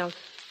someone else.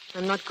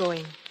 I'm not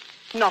going.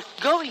 Not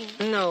going?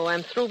 No,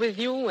 I'm through with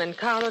you and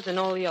Carlos and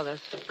all the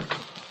others.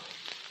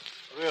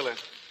 Really?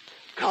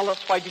 Carlos,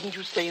 why didn't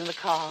you stay in the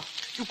car?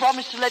 You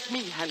promised to let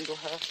me handle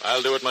her.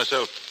 I'll do it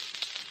myself.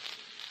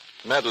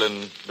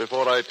 Madeline,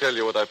 before I tell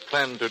you what I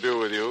plan to do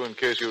with you, in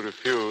case you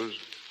refuse,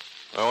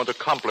 I want to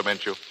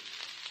compliment you.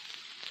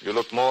 You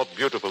look more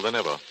beautiful than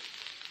ever.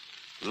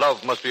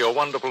 Love must be a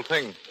wonderful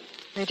thing.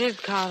 It is,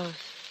 Carlos.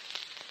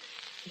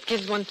 It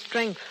gives one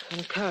strength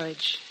and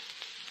courage.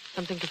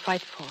 Something to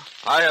fight for.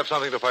 I have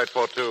something to fight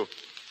for, too.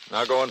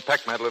 Now go and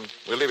pack, Madeline.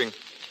 We're leaving.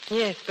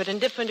 Yes, but in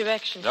different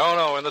directions.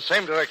 No, in the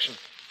same direction.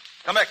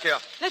 Come back here.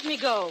 Let me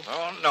go.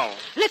 Oh, no.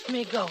 Let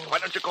me go. Why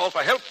don't you call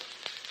for help?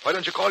 Why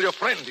don't you call your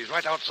friend? He's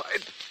right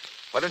outside.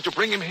 Why don't you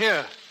bring him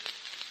here?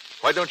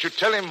 Why don't you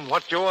tell him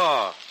what you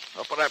are?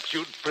 Or perhaps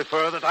you'd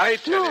prefer that I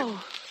tell him.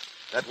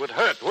 That would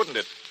hurt, wouldn't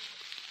it?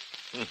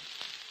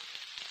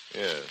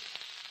 Yes.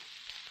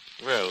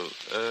 Well,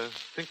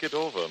 think it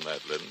over,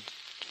 Madeline.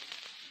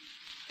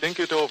 Think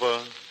it over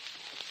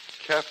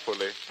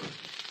carefully.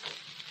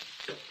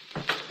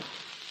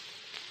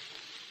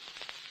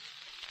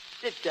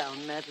 Sit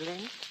down,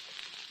 Madeline.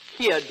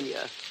 Here,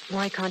 dear.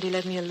 Why can't he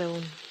let me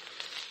alone?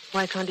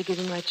 Why can't he give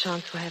me my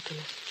chance for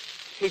happiness?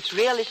 It's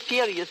really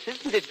serious,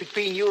 isn't it,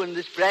 between you and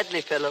this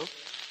Bradley fellow?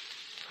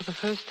 For the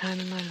first time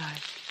in my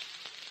life.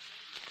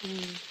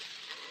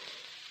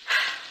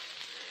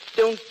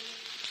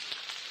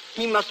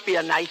 He must be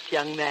a nice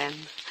young man.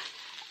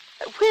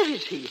 Where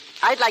is he?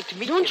 I'd like to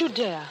meet him. Don't you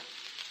dare.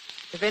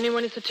 If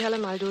anyone is to tell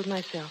him, I'll do it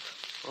myself.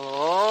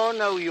 Oh,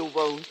 no, you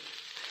won't.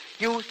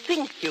 You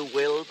think you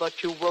will,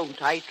 but you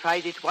won't. I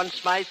tried it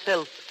once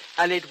myself,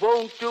 and it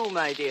won't do,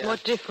 my dear.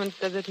 What difference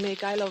does it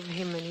make? I love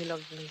him and he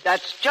loves me.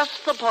 That's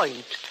just the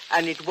point,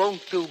 and it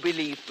won't do,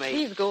 believe me.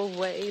 Please go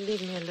away.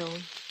 Leave me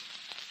alone.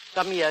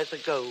 Some years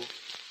ago,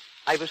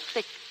 I was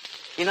sick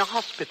in a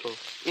hospital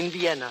in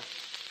Vienna.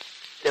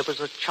 There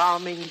was a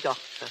charming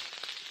doctor.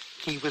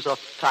 He was a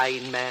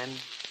fine man.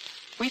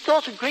 We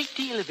thought a great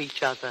deal of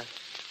each other.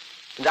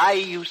 And I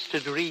used to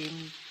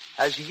dream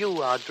as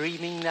you are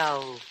dreaming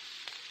now.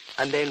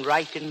 And then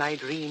right in my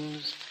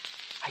dreams,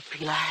 I'd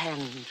feel a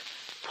hand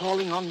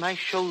falling on my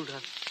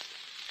shoulder.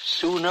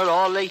 Sooner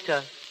or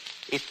later,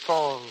 it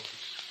falls.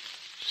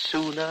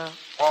 Sooner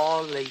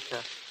or later.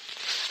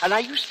 And I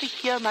used to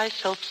hear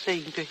myself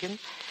saying to him,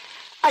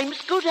 I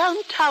must go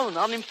downtown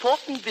on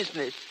important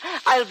business.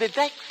 I'll be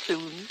back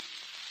soon.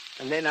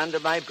 And then under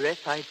my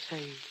breath, I'd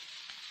say,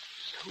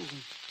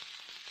 soon.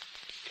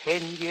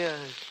 10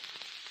 years,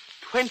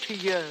 20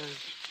 years,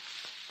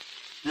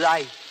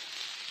 life.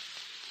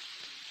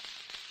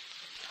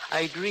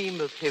 I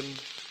dream of him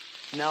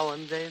now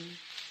and then.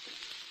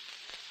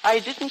 I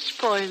didn't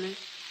spoil it.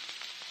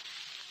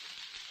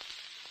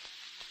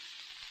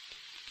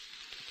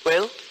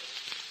 Well,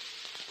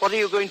 what are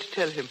you going to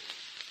tell him?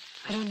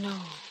 I don't know.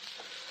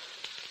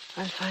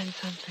 I'll find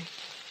something.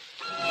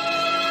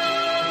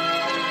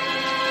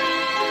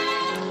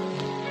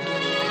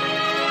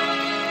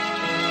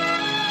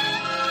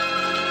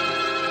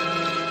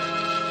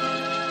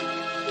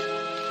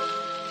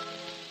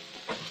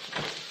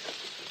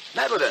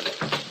 Madeline!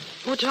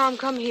 Oh, Tom,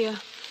 come here.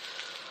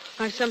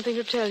 I've something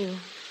to tell you.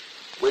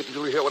 Wait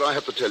until you hear what I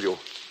have to tell you.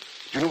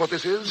 Do you know what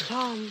this is?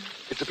 Tom.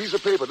 It's a piece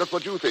of paper. That's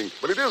what you think.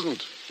 But it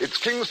isn't. It's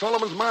King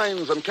Solomon's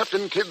mines and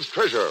Captain Kidd's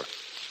treasure.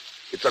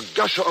 It's a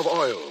gusher of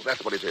oil.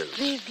 That's what it is.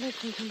 Please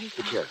listen to me, Tom.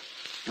 Look here.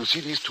 You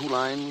see these two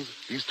lines?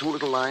 These two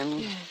little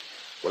lines? Yes.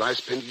 Well, I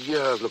spent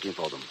years looking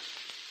for them.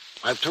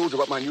 I've told you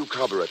about my new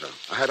carburetor.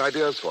 I had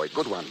ideas for it,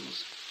 good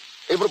ones.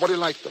 Everybody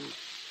liked them.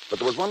 But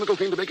there was one little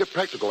thing to make it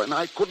practical, and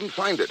I couldn't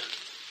find it.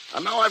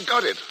 And now I've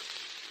got it.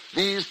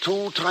 These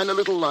two tiny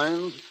little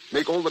lines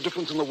make all the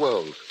difference in the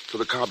world to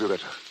the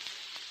carburetor.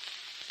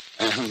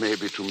 And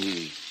maybe to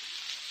me.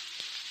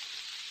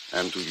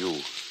 And to you.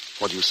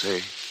 What do you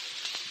say?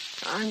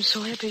 I'm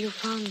so happy you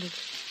found it.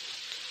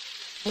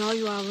 Now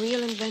you are a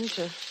real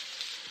inventor.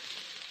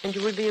 And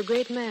you will be a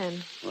great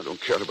man. I don't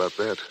care about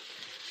that.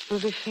 You'll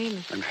be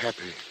famous. I'm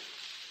happy.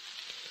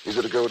 Is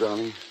it a go,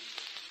 darling?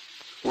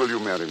 Will you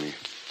marry me?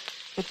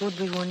 It would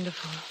be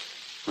wonderful.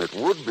 It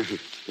would be.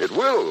 It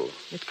will.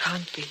 It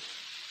can't be.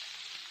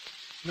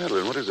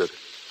 Madeline, what is it?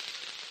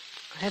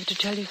 I have to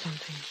tell you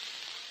something.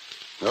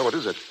 Well, what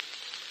is it?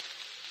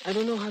 I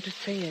don't know how to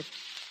say it.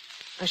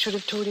 I should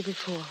have told you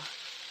before.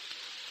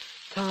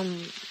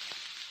 Tom,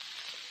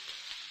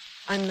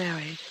 I'm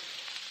married.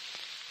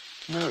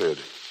 Married?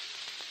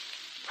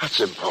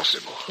 That's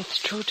impossible.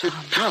 It's true, Tom.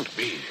 It can't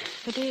be.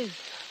 It is.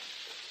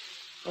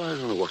 I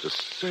don't know what to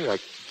say. I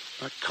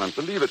can't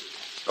believe it.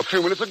 A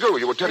few minutes ago,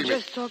 you were telling me... I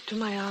just talked to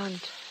my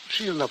aunt.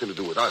 She has nothing to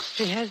do with us.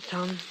 She has,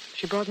 Tom.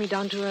 She brought me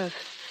down to earth.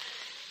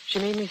 She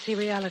made me see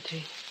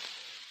reality.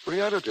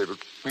 Reality? But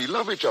we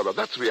love each other.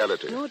 That's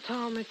reality. No,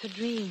 Tom, it's a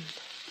dream.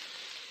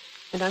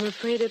 And I'm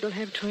afraid it'll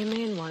have to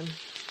remain one.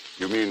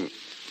 You mean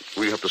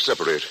we have to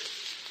separate?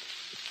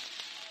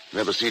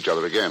 Never see each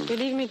other again?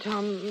 Believe me,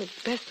 Tom,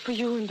 it's best for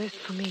you and best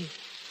for me.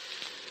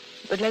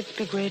 But let's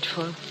be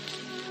grateful.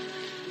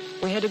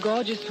 We had a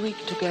gorgeous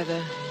week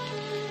together.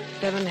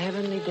 7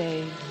 heavenly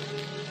days.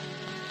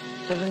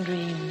 7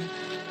 dreams.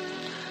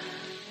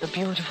 A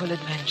beautiful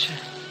adventure.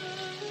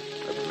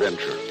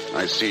 Adventure.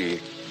 I see.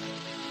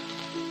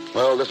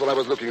 Well, that's what I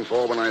was looking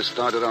for when I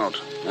started out.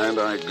 And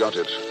I got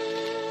it.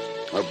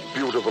 A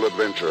beautiful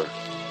adventure.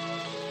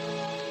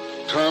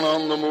 Turn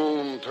on the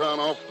moon, turn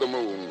off the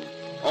moon.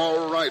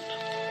 All right,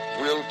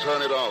 we'll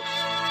turn it off.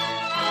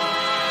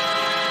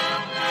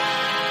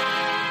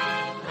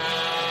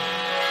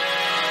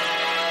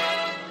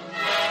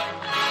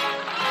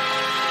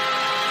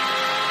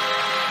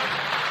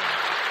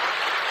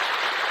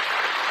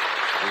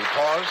 We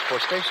pause Pause for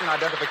station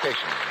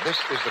identification. This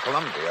is the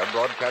Columbia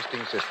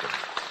Broadcasting System.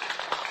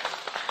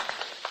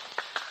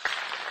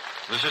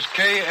 This is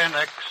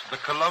KNX, the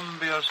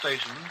Columbia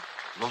Station,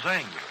 Los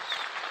Angeles.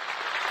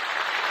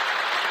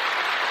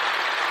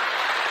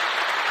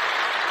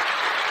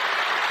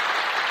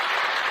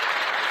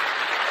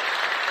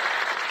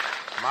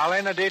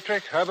 Marlene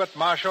Dietrich, Herbert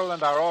Marshall,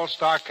 and our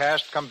all-star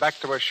cast come back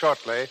to us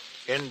shortly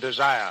in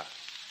Desire.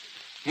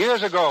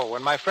 Years ago,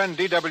 when my friend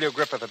D.W.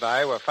 Griffith and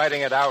I were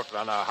fighting it out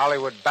on a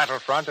Hollywood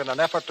battlefront in an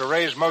effort to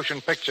raise motion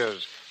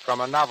pictures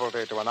from a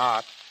novelty to an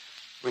art,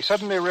 we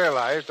suddenly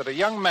realized that a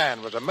young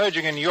man was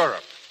emerging in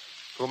Europe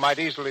who might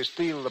easily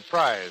steal the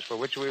prize for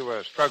which we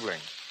were struggling.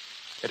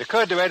 It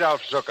occurred to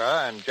Adolf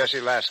Zucker and Jesse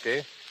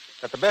Lasky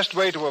that the best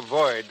way to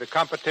avoid the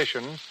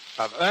competition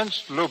of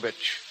Ernst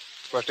Lubitsch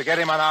was to get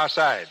him on our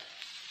side.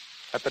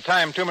 At the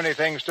time, too many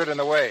things stood in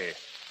the way.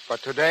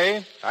 But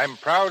today, I'm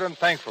proud and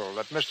thankful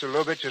that Mr.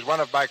 Lubitsch is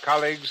one of my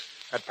colleagues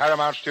at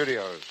Paramount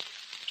Studios.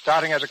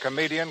 Starting as a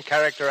comedian,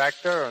 character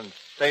actor, and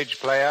stage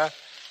player,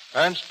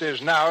 Ernst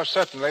is now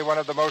certainly one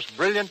of the most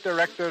brilliant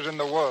directors in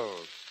the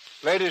world.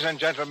 Ladies and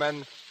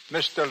gentlemen,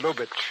 Mr.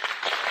 Lubitsch.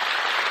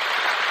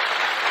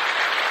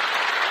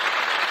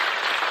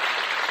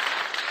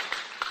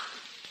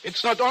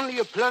 It's not only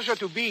a pleasure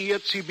to be here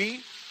at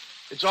CB,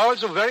 it's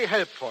also very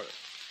helpful.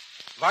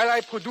 While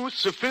I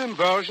produced the film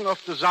version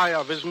of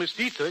Desire with Miss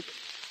Dietrich,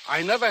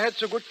 I never had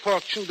the good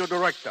fortune to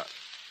direct her.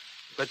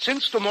 But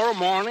since tomorrow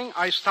morning,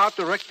 I start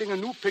directing a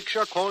new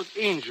picture called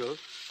Angel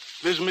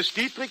with Miss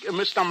Dietrich and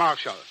Mr.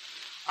 Marshall.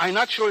 I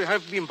naturally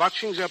have been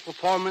watching their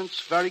performance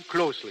very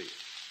closely.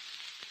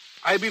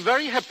 I'll be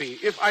very happy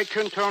if I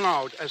can turn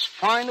out as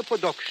fine a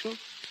production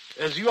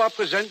as you are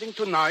presenting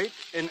tonight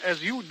and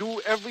as you do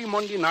every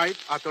Monday night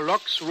at the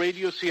Lux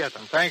Radio Theater.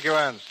 Thank you,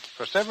 Ernst.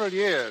 For several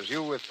years,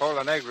 you with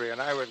Paula Negri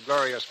and I with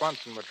Gloria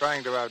Swanson were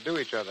trying to outdo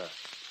each other.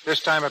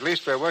 This time, at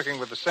least, we're working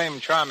with the same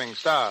charming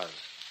stars.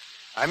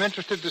 I'm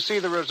interested to see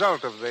the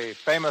result of the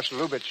famous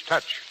Lubitsch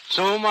touch.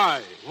 So am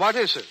I. What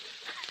is it?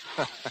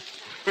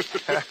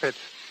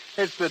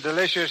 It's the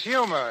delicious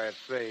humor.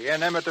 It's the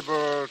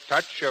inimitable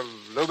touch of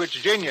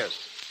Lubitsch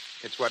genius.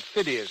 It's what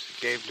Phidias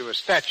gave to a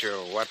statue,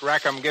 what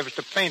Rackham gives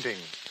to painting,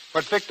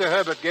 what Victor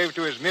Herbert gave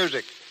to his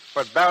music,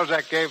 what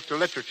Balzac gave to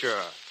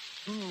literature.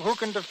 Who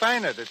can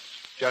define it? It's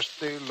just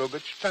the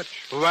Lubitsch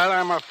touch. Well,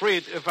 I'm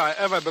afraid if I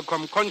ever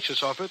become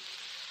conscious of it,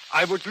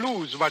 I would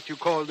lose what you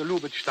call the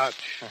Lubitsch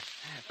touch.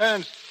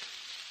 Ernst,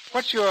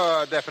 what's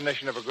your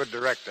definition of a good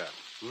director?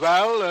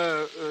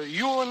 Well,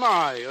 you and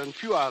I and a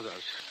few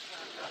others.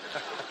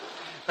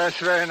 That's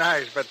very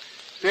nice, but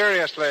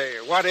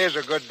seriously, what is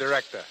a good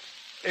director?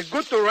 A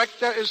good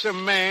director is a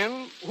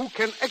man who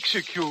can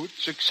execute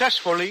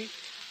successfully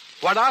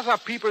what other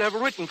people have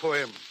written for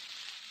him.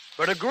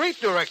 But a great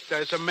director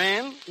is a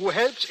man who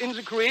helps in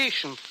the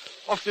creation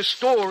of the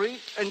story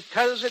and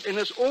tells it in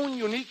his own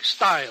unique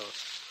style,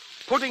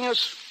 putting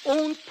his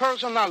own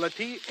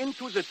personality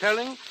into the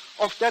telling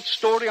of that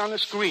story on the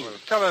screen. Well,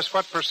 tell us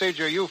what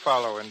procedure you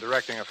follow in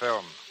directing a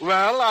film.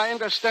 Well, I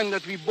understand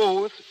that we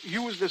both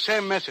use the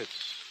same methods.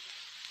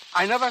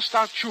 I never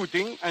start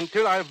shooting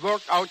until I've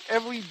worked out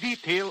every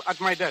detail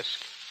at my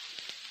desk.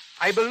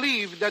 I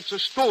believe that the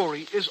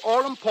story is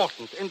all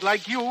important, and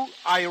like you,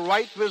 I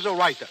write with the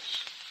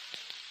writers.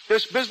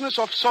 This business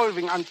of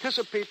solving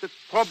anticipated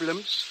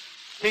problems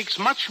takes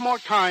much more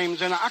time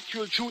than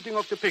actual shooting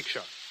of the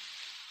picture.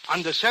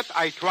 On the set,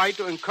 I try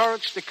to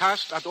encourage the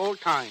cast at all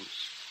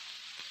times.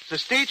 The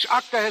stage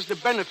actor has the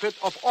benefit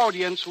of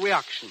audience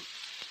reaction.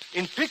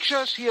 In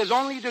pictures, he has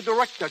only the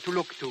director to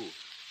look to.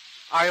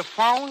 I have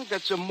found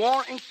that the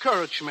more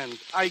encouragement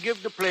I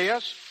give the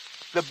players,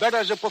 the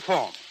better they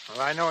perform.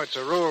 Well, I know it's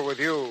a rule with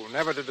you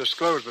never to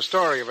disclose the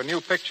story of a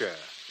new picture.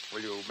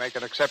 Will you make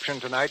an exception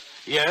tonight?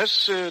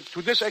 Yes,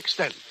 to this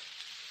extent.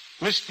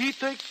 Miss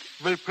Dietrich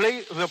will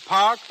play the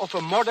part of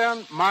a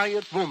modern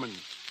married woman,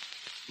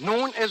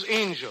 known as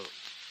Angel.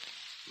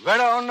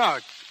 Whether or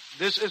not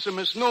this is a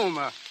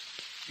misnomer,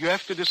 you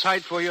have to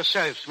decide for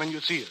yourselves when you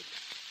see it.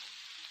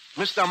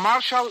 Mr.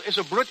 Marshall is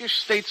a British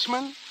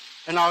statesman,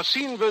 and our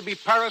scene will be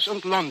Paris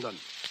and London.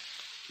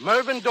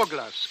 Melvyn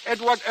Douglas,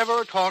 Edward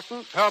Everett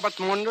Horton, Herbert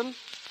Munden,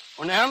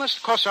 and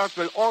Ernest Cossart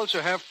will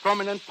also have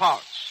prominent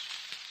parts.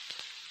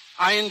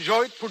 I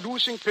enjoyed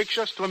producing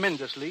pictures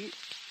tremendously,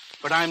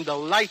 but I'm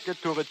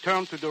delighted to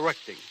return to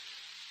directing.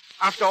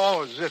 After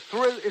all, the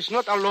thrill is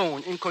not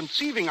alone in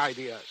conceiving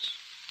ideas,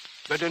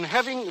 but in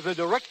having the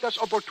director's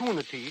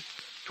opportunity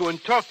to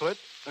interpret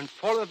and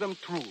follow them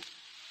through.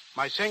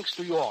 My thanks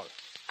to you all.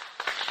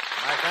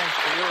 My thanks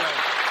to you,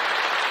 Ernst.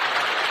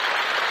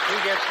 He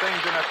gets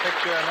things in a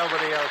picture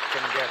nobody else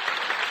can get.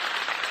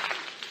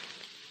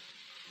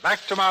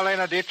 Back to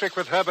Marlene Dietrich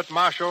with Herbert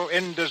Marshall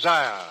in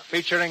Desire,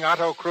 featuring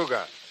Otto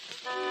Kruger.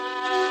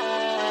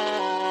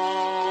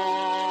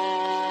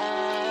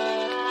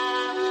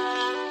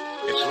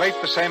 It's late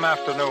the same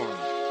afternoon.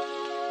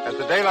 As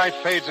the daylight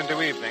fades into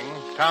evening,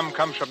 Tom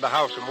comes from the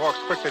house and walks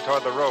quickly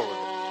toward the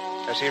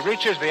road. As he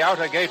reaches the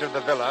outer gate of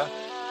the villa,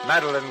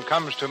 Madeline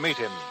comes to meet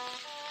him.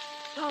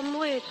 Tom,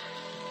 wait.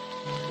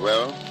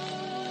 Well?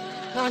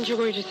 Aren't you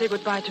going to say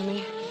goodbye to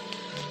me?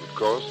 Of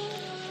course.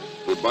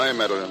 Goodbye,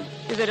 Madeline.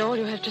 Is that all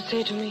you have to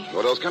say to me?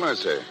 What else can I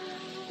say?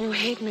 You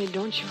hate me,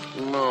 don't you?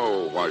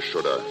 No, why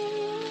should I?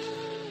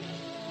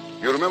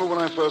 You remember when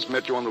I first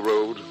met you on the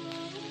road?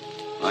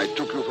 I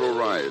took you for a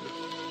ride.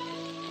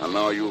 And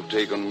now you've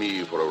taken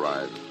me for a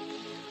ride.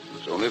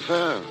 It's only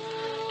fair.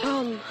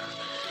 Tom,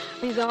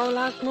 these are our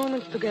last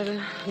moments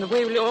together. The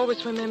way we'll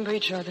always remember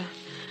each other.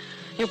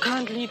 You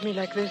can't leave me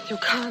like this. You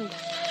can't.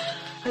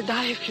 I'll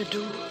die if you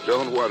do.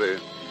 Don't worry.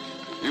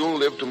 You'll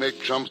live to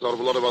make chumps out of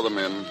a lot of other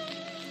men.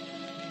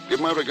 Give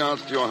my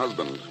regards to your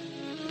husband.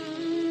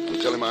 And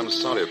tell him I'm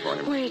sorry for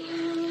him. Wait.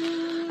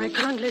 I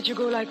can't let you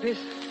go like this.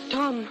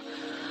 Tom,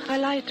 I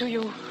lied to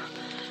you.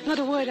 Not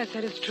a word I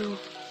said is true.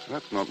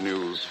 That's not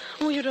news.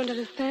 Oh, you don't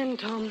understand,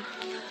 Tom.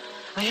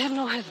 I have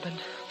no husband.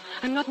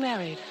 I'm not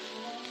married.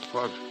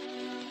 What?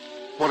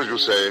 What did you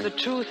say? The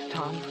truth,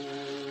 Tom.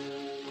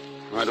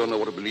 I don't know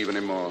what to believe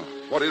anymore.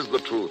 What is the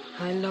truth?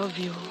 I love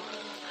you.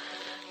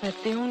 That's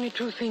the only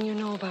true thing you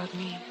know about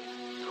me.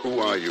 Who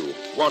are you?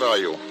 What are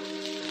you?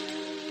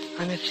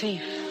 I'm a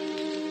thief.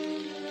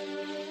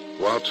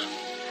 What?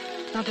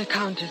 Not a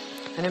countess.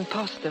 An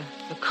imposter.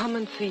 A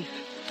common thief.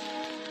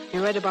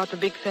 You read about the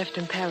big theft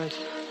in Paris.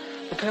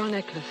 The pearl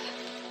necklace.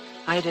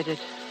 I did it.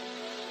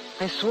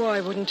 I swore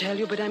I wouldn't tell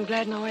you, but I'm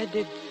glad now I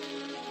did.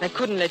 I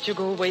couldn't let you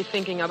go away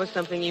thinking I was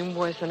something even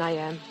worse than I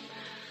am.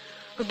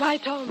 Goodbye,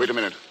 Tom. Wait a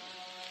minute.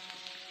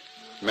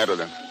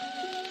 Madeline.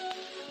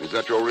 Is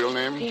that your real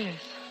name? Yes.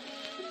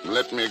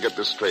 Let me get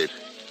this straight.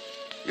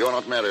 You're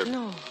not married?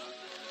 No.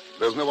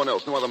 There's no one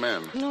else, no other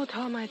man? No,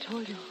 Tom, I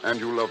told you. And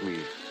you love me?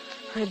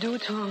 I do,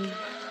 Tom.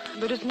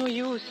 But it's no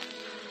use.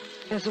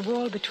 There's a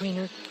wall between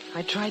us.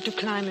 I tried to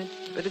climb it,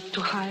 but it's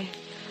too high.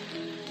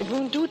 It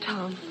won't do,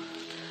 Tom.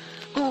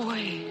 Go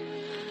away.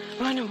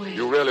 Run away.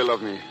 You really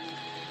love me?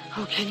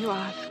 How can you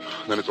ask?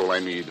 Then it's all I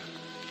need.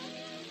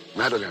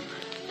 Madeline.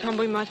 Tom,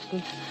 we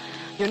mustn't.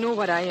 You know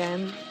what I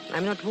am.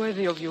 I'm not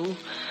worthy of you.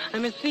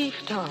 I'm a thief,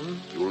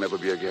 Tom. You'll never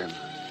be again.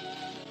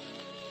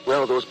 Where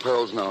are those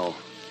pearls now?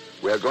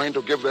 We're going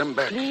to give them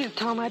back. Please,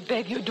 Tom, I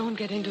beg you, don't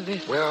get into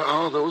this. Where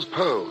are those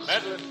pearls?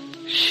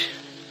 Madeline. Shh.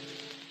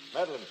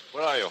 Madeline,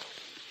 where are you?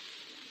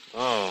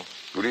 Oh.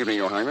 Good evening,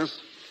 Your Highness.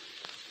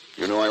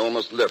 You know, I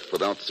almost left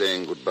without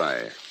saying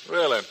goodbye.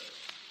 Really?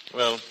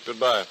 Well,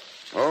 goodbye.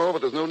 Oh,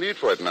 but there's no need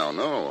for it now.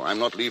 No, I'm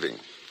not leaving.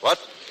 What?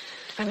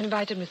 I've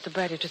invited Mr.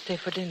 Bradley to stay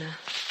for dinner.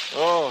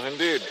 Oh,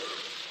 indeed.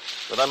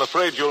 But I'm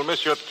afraid you'll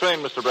miss your train,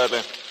 Mr.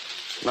 Bradley.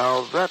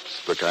 Now,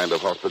 that's the kind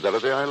of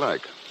hospitality I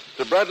like.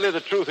 Mr. Bradley,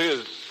 the truth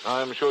is,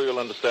 I'm sure you'll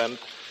understand,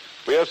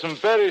 we have some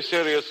very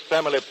serious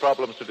family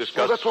problems to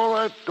discuss. Oh, that's all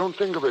right. Don't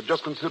think of it.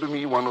 Just consider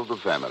me one of the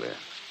family.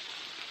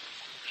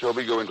 Shall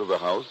we go into the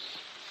house?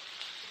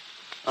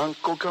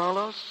 Uncle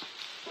Carlos?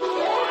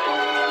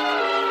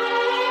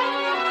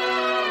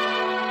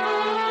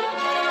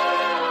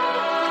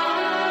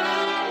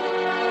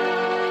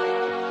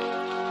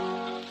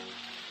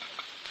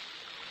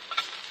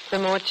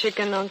 Some more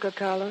chicken, Uncle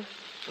Carlos?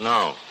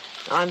 No.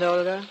 Aunt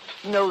Olga?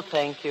 No,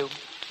 thank you.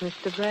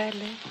 Mr.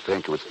 Bradley?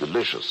 Thank you. It's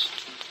delicious.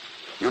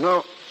 You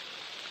know,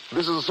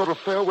 this is a sort of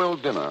farewell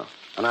dinner,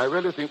 and I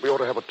really think we ought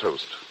to have a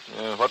toast.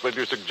 What would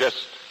you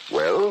suggest?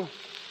 Well,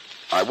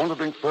 I want to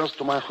drink first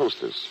to my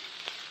hostess,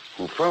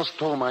 who first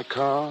stole my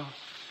car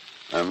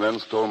and then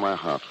stole my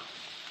heart.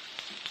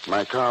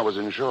 My car was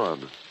insured,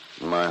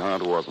 and my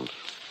heart wasn't.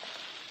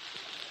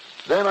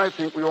 Then I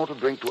think we ought to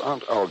drink to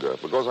Aunt Olga,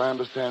 because I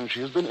understand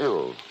she's been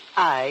ill.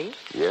 I?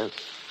 Yes.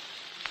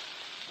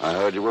 I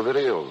heard you were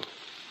very ill.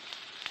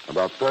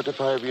 About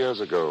 35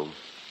 years ago,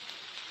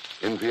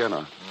 in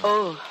Vienna.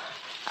 Oh,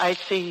 I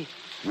see.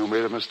 You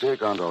made a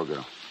mistake, Aunt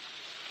Olga.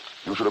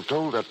 You should have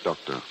told that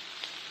doctor.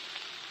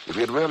 If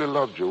he had really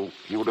loved you,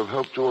 he would have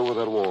helped you over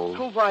that wall.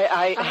 Oh,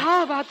 why,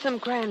 How about some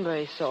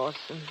cranberry sauce?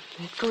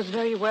 It goes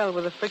very well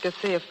with a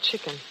fricassee of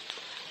chicken.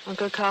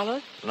 Uncle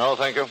Carlos? No,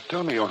 thank you.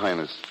 Tell me, Your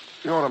Highness,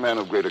 you're a man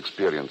of great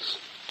experience.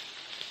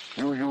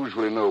 You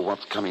usually know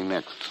what's coming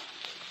next.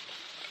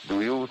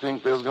 Do you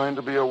think there's going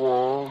to be a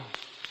war?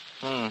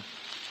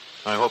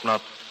 I hope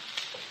not.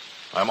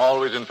 I'm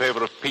always in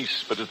favor of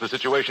peace, but as the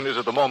situation is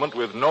at the moment,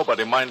 with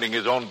nobody minding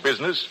his own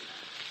business,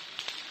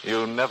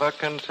 you never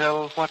can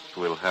tell what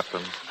will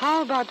happen.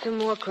 How about some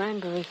more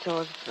cranberry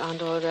sauce,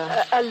 Aunt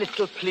Olga? A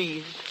little,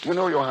 please. You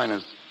know, Your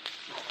Highness,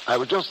 I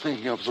was just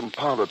thinking of some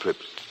parlor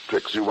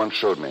tricks you once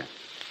showed me.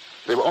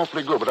 They were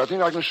awfully good, but I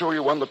think I can show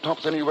you one that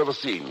tops any you've ever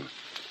seen.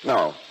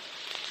 Now,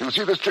 you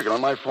see this chicken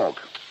on my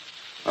fork.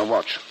 Now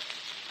watch.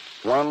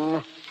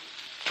 1,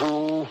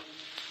 2,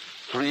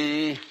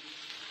 3.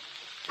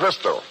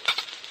 Presto.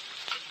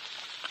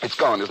 It's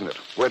gone, isn't it?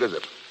 Where is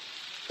it?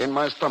 In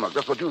my stomach.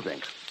 That's what you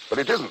think. But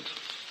it isn't.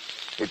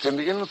 It's in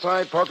the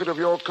inside pocket of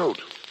your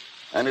coat.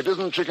 And it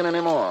isn't chicken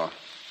anymore.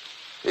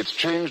 It's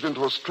changed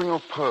into a string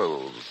of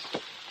pearls.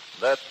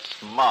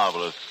 That's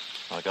marvelous.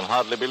 I can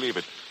hardly believe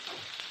it.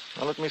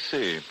 Now, let me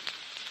see.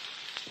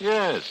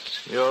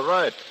 Yes, you're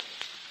right.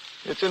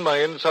 It's in my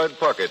inside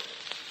pocket.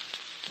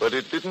 But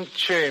it didn't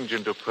change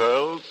into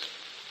pearls.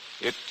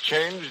 It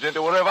changed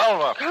into a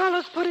revolver.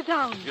 Carlos, put it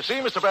down. You see,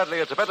 Mr. Bradley,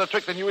 it's a better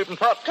trick than you even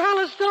thought.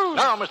 Carlos, don't.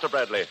 Now, Mr.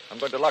 Bradley, I'm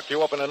going to lock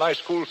you up in a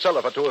nice, cool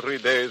cellar for 2 or 3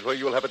 days where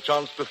you'll have a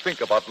chance to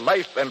think about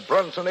life and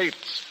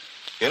Brunsonates.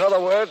 In other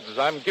words,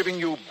 I'm giving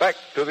you back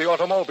to the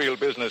automobile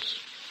business.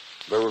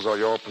 Those are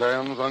your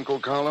plans, Uncle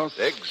Carlos?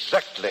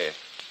 Exactly.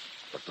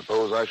 But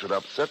suppose I should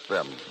upset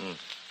them.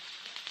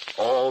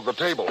 Or the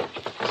table.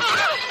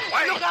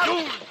 Why,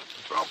 you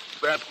drop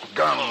that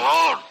gun.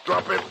 Oh,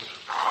 drop it.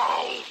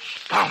 Oh,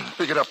 stop.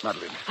 Pick it up,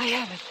 Madeline. I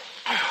have it.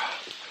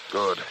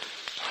 Good.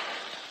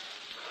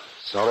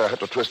 Sorry I had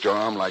to twist your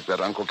arm like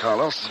that, Uncle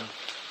Carlos.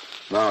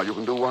 Now, you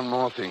can do one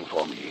more thing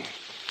for me.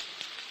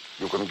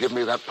 You can give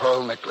me that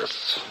pearl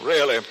necklace.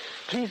 Really?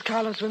 Please,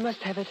 Carlos, we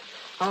must have it.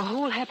 Our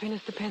whole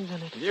happiness depends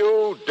on it.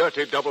 You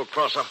dirty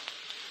double-crosser.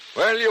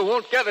 Well, you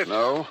won't get it.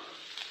 No?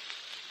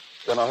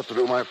 Then I'll have to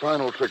do my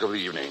final trick of the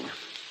evening.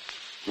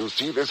 You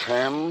see this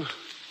hand?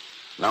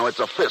 Now it's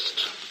a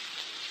fist.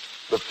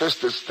 The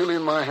fist is still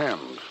in my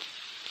hand.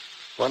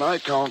 When I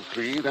count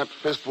 3, that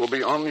fist will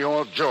be on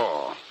your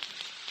jaw.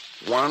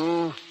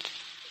 1,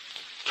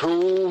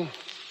 2...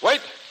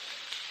 Wait!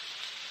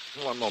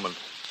 One moment.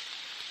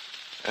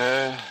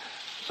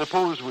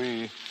 Suppose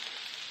we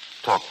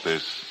talk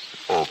this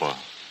over.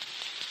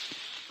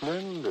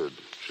 Splendid.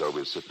 Shall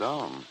we sit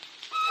down?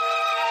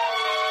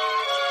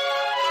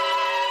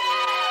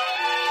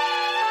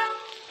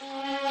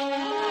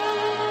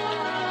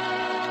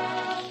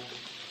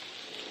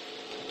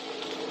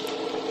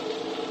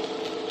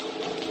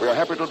 We're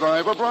happy to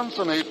drive a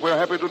Brunsonate. We're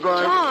happy to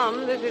drive...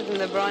 Tom, this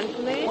isn't a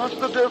Brunsonate. What's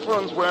the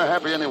difference? We're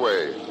happy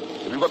anyway.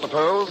 Have you got the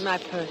pearls? My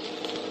purse.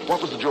 What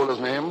was the jeweler's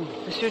name?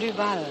 Monsieur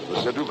Duval.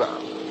 Monsieur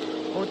Duval.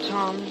 Oh,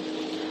 Tom,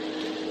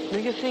 do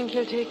you think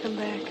he'll take them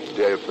back?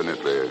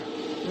 Definitely.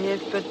 Yes,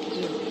 but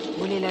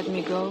will he let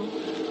me go?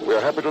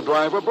 We're happy to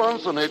drive a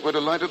Brunsonate. We're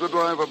delighted to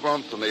drive a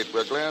Brunsonate.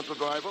 We're glad to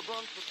drive a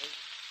Brunsonate.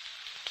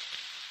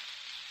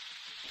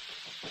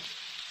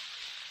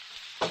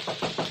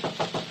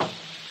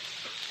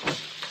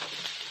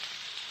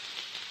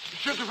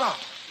 Monsieur Duval.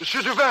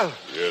 Monsieur Duval.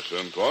 Yes,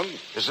 Antoine?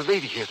 There's a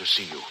lady here to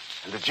see you,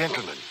 and a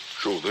gentleman.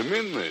 Show them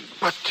in, then.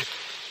 But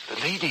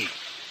the lady,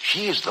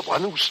 she is the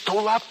one who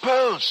stole our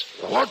pearls.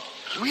 What?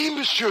 Oui,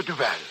 Monsieur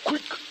Duval.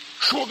 Quick,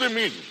 show them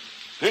in.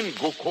 Then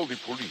go call the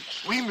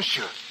police. Oui,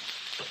 monsieur.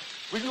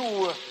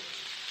 Will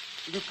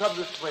you come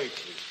this way,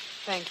 please?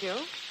 Thank you.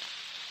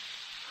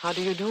 How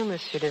do you do,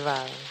 Monsieur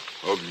Duval?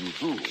 How do you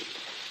do?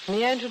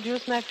 May I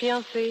introduce my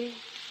fiancé,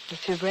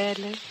 Monsieur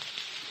Bradley?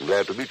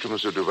 Glad to meet you,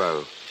 Monsieur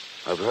Duval.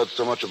 I've heard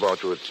so much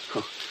about you. It's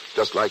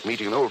just like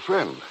meeting an old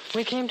friend.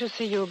 We came to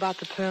see you about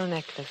the pearl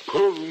necklace.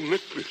 Pearl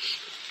necklace?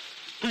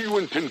 Do you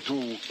intend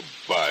to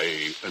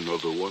buy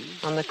another one?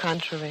 On the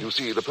contrary. You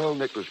see, the pearl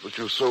necklace which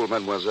you sold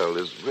Mademoiselle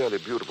is really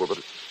beautiful, but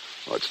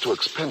it's too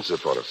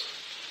expensive for us.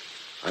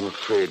 I'm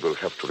afraid we'll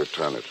have to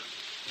return it.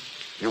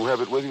 You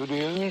have it with you,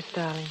 dear? Yes,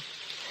 darling.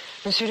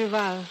 Monsieur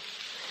Duval,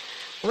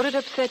 would it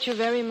upset you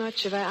very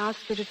much if I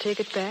asked you to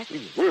take it back?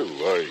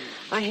 Well,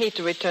 I hate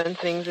to return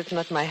things. It's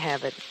not my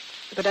habit.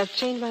 But I've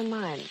changed my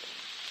mind.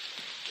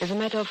 As a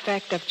matter of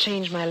fact, I've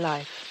changed my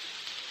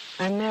life.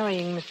 I'm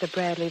marrying Mr.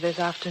 Bradley this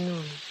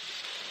afternoon.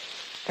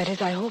 That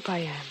is, I hope I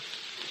am.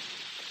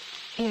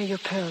 Here are your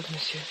pearls,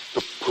 monsieur.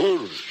 The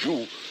pearls,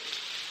 you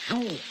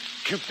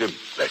give them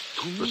back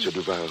to me? Monsieur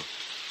Duval,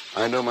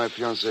 I know my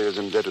fiancée is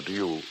indebted to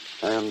you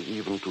and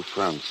even to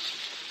France.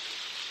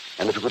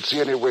 And if you could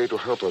see any way to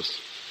help us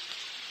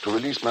to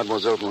release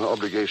Mademoiselle from her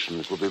obligation,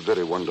 it would be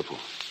very wonderful.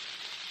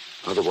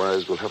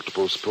 Otherwise, we'll have to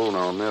postpone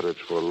our marriage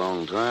for a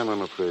long time,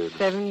 I'm afraid.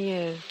 7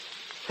 years.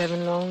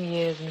 7 long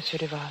years, Monsieur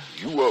Duval.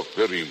 You are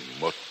very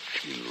much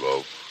in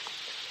love.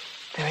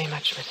 Very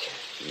much, monsieur.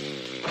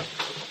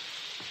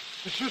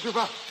 Monsieur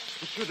Duval.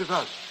 Monsieur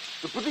Duval.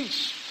 The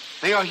police.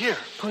 They are here.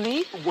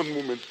 Police? One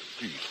moment,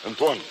 please.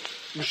 Antoine.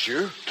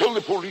 Monsieur? Tell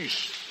the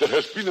police there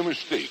has been a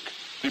mistake.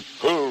 The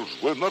pearls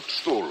were not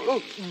stolen.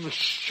 Oh,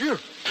 monsieur.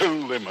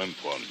 Tell them,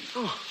 Antoine.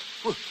 Oh,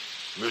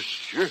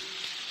 monsieur.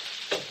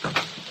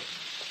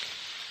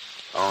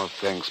 Our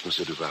thanks,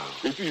 Monsieur Duval.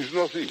 It is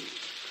nothing.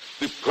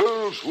 The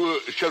pearls were,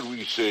 shall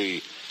we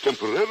say,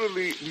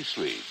 temporarily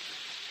mislaid.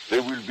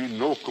 There will be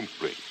no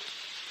complaint.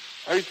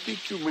 I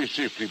think you may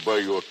safely buy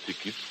your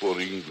tickets for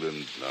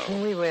England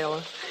now. We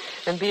will.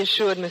 And be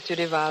assured, Monsieur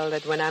Duval,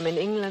 that when I'm in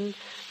England,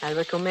 I'll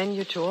recommend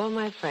you to all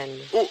my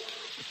friends. Oh,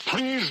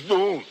 please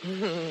don't.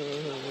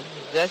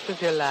 Just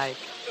as you like.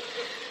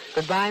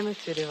 Goodbye,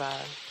 Monsieur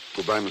Duval.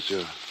 Goodbye,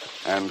 monsieur.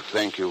 And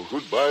thank you.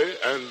 Goodbye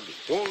and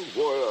bon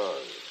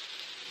voyage.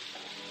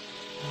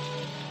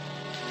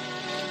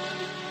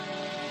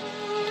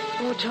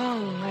 Oh,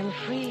 Tom, I'm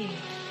free.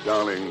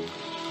 Darling,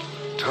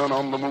 turn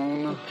on the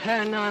moon.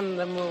 Turn on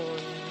the moon.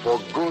 For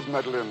good,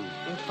 Madeline.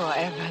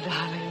 Forever,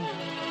 darling.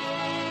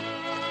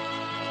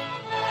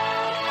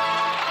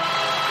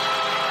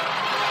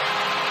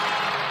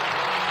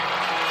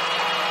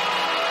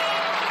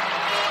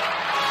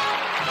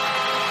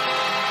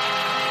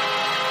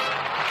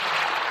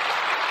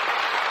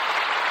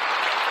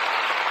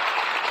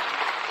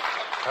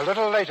 A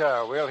little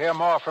later, we'll hear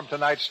more from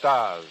tonight's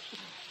stars.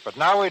 But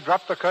now we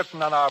drop the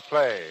curtain on our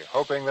play,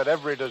 hoping that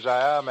every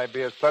desire may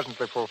be as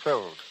pleasantly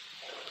fulfilled.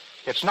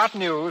 It's not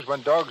news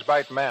when dogs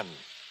bite men,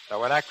 or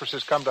when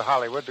actresses come to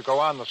Hollywood to go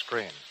on the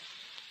screen.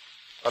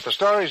 But the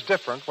story's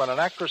different when an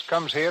actress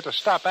comes here to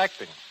stop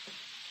acting.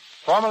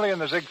 Formerly in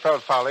the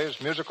Ziegfeld Follies,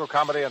 musical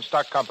comedy and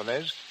stock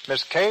companies,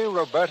 Miss K.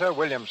 Roberta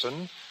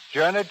Williamson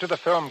journeyed to the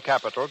film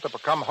capital to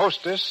become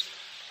hostess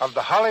of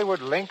the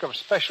Hollywood link of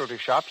specialty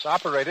shops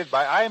operated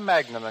by I.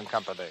 Magnin and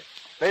Company.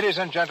 Ladies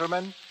and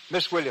gentlemen,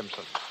 Miss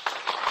Williamson.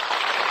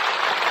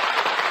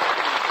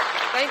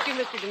 Thank you,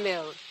 Mr.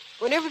 DeMille.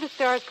 Whenever the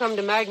stars come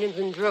to Magnins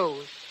in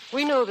droves,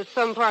 we know that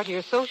some party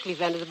or social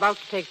event is about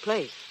to take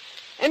place.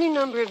 Any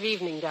number of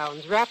evening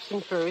gowns, wraps,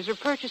 and furs were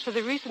purchased for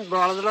the recent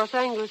ball of the Los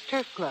Angeles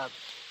Turf Club,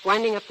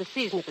 winding up the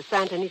season at the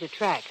Santa Anita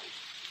track.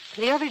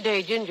 The other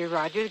day, Ginger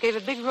Rogers gave a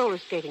big roller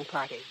skating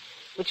party,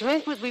 which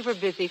meant that we were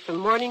busy from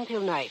morning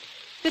till night,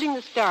 fitting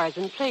the stars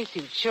in play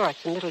suits,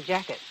 shorts, and little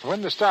jackets.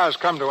 When the stars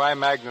come to I.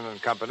 Magnin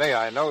and Company,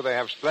 I know they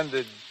have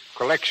splendid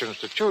collections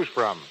to choose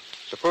from.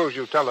 Suppose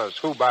you tell us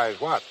who buys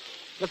what.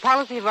 The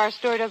policy of our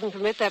store doesn't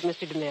permit that,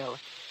 Mr. DeMille.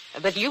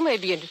 But you may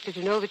be interested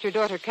to know that your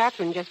daughter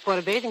Catherine just bought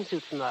a bathing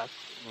suit from us.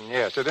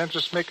 Yes, it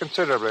interests me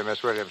considerably,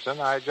 Miss Williamson.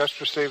 I just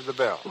received the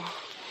bill.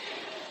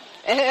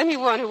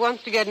 Anyone who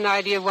wants to get an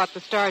idea of what the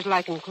stars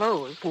like in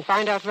clothes can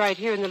find out right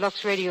here in the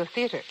Lux Radio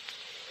Theater.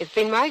 It's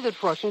been my good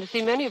fortune to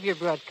see many of your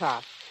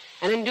broadcasts.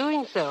 And in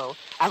doing so,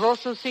 I've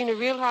also seen a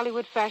real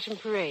Hollywood fashion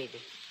parade.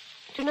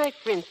 Tonight,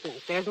 for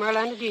instance, there's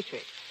Marlena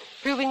Dietrich,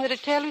 proving that a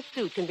tailored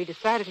suit can be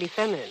decidedly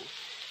feminine.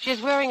 She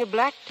is wearing a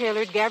black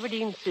tailored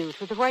gabardine suit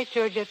with a white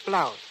georgette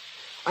blouse.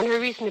 On her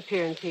recent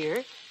appearance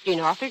here,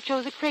 Jean Arthur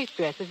chose a crepe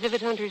dress of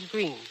vivid hunter's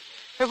green.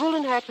 Her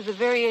woolen hat was a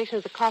variation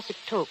of the Cossack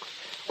toque,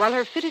 while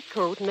her fitted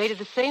coat, made of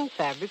the same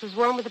fabric, was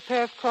worn with a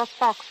pair of cross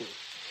foxes.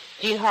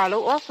 Jean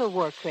Harlow also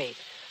wore crepe.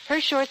 Her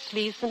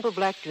short-sleeved, simple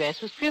black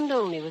dress was trimmed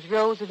only with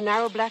rows of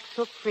narrow black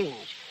silk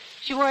fringe.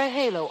 She wore a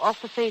halo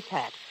off the face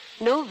hat,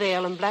 no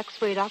veil, and black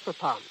suede opera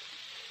pumps.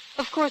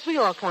 Of course, we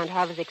all can't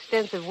have as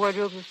extensive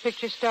wardrobes as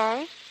picture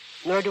stars,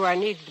 nor do our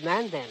needs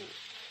demand them.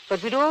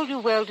 But we'd all do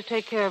well to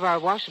take care of our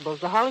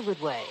washables the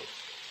Hollywood way,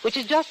 which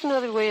is just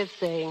another way of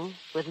saying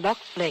with Lux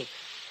Flakes.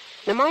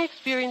 Now, my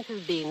experience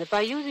has been that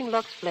by using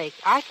Lux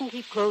Flakes, I can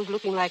keep clothes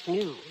looking like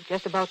new,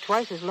 just about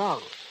twice as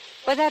long.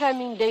 By that I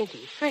mean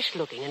dainty,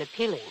 fresh-looking, and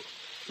appealing.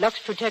 Lux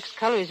protects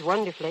colors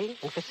wonderfully,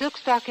 and for silk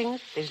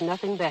stockings, there's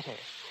nothing better.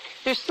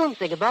 There's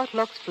something about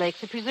Lux Flakes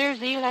that preserves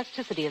the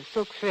elasticity of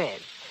silk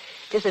threads.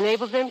 This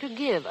enables them to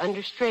give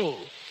under strain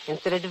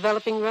instead of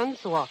developing runs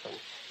so often,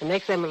 and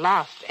makes them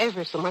last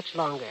ever so much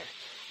longer.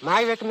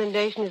 My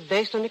recommendation is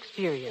based on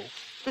experience,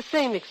 the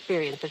same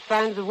experience that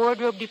finds the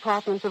wardrobe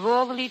departments of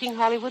all the leading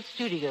Hollywood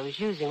studios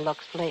using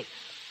Lux Flakes.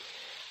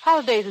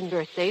 Holidays and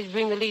birthdays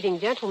bring the leading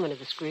gentlemen of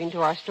the screen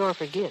to our store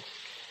for gifts.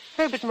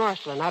 Herbert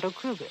Marshall and Otto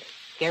Kruger,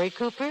 Gary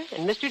Cooper,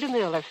 and Mr.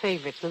 DeMille are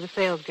favorites with the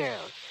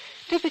salesgirls.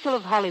 Typical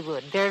of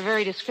Hollywood, they're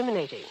very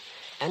discriminating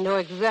and know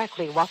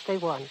exactly what they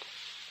want.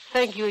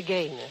 Thank you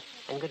again,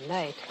 and good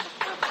night.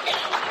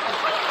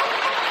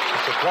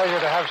 It's a pleasure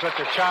to have such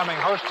a charming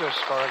hostess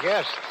for a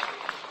guest.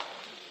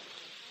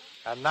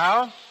 And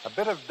now, a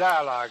bit of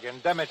dialogue in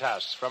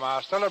Demitasse from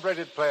our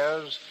celebrated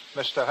players,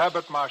 Mr.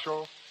 Herbert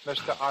Marshall,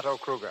 Mr. Otto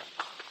Kruger.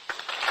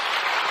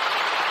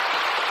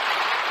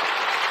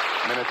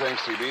 Many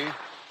thanks, C.B.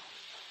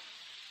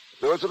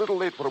 Though it's a little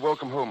late for a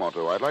welcome home,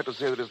 Otto, I'd like to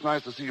say that it's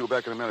nice to see you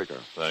back in America.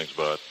 Thanks,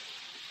 Bart.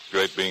 It's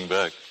great being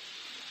back.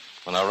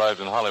 When I arrived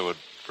in Hollywood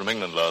from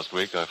England last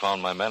week, I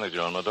found my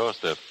manager on my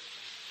doorstep.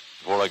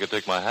 Before I could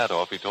take my hat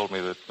off, he told me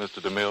that Mr.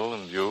 DeMille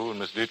and you and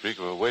Miss Dietrich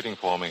were waiting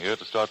for me here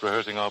to start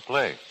rehearsing our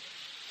play.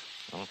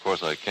 Well, of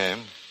course, I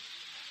came.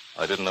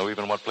 I didn't know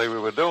even what play we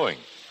were doing.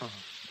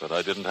 But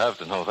I didn't have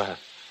to know that.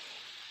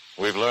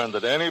 We've learned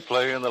that any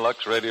play in the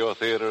Lux Radio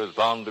Theater is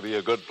bound to be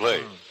a good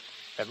play.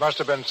 It must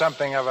have been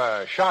something of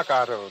a shock,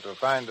 Otto, to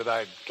find that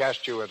I'd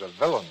cast you as a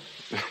villain.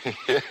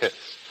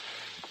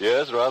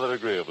 Yes, rather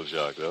agreeable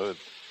shock, though.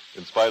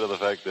 In spite of the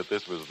fact that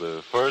this was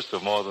the first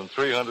of more than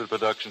 300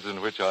 productions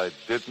in which I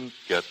didn't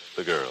get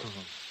the girl.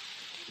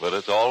 But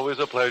it's always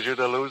a pleasure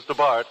to lose to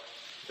Bart.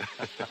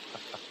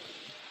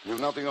 You've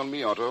nothing on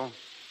me, Otto.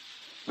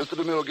 Mr.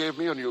 DeMille gave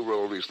me a new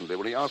role recently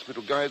when he asked me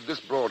to guide this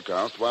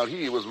broadcast while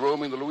he was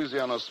roaming the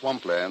Louisiana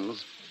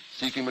swamplands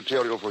seeking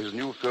material for his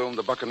new film,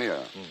 The Buccaneer.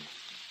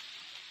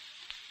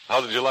 How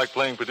did you like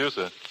playing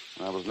producer?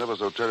 I was never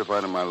so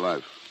terrified in my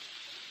life.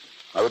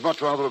 I would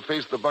much rather have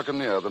faced the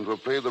Buccaneer than to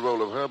have played the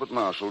role of Herbert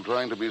Marshall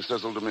trying to be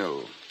Cecil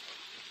DeMille.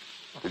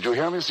 Did you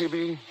hear me,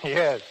 C.B.?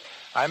 Yes.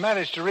 I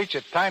managed to reach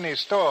a tiny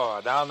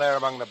store down there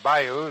among the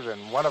bayous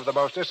in one of the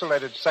most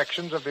isolated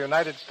sections of the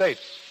United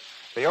States.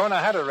 The owner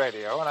had a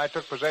radio, and I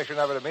took possession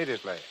of it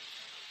immediately.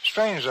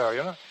 Strange, though,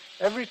 you know.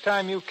 Every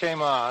time you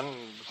came on,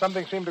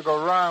 something seemed to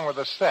go wrong with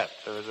the set.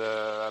 There was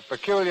a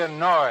peculiar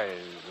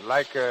noise,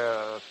 like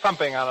a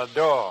thumping on a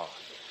door.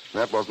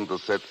 That wasn't the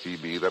set,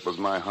 C.B. That was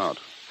my heart.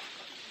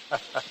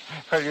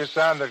 Well, you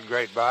sounded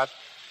great, Bart.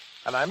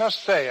 And I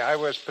must say, I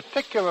was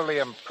particularly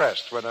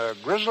impressed when a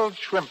grizzled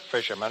shrimp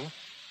fisherman,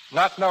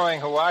 not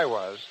knowing who I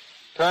was,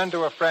 turned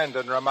to a friend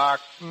and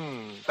remarked,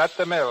 that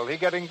DeMille, he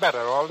getting better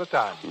all the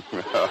time.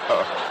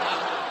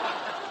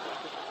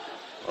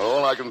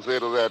 All I can say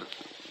to that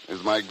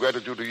is my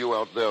gratitude to you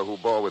out there who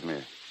bore with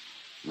me.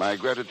 My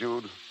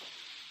gratitude,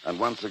 and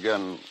once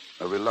again,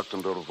 a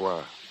reluctant au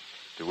revoir.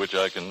 To which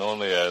I can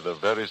only add a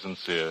very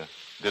sincere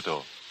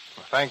ditto.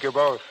 Well, thank you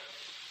both.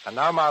 And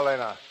now,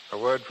 Marlena, a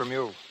word from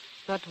you.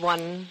 Not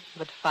 1,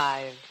 but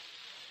 5.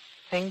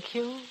 Thank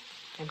you,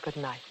 and good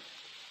night.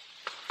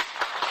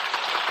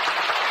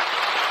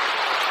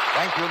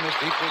 Thank you, Miss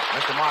Dietrich,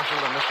 Mr. Marshall,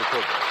 and Mr.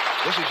 Kruger.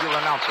 This is your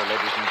announcer,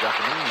 ladies and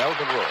gentlemen,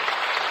 Melba Rule.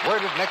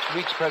 Word of next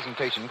week's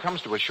presentation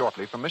comes to us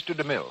shortly from Mr.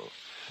 DeMille.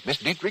 Miss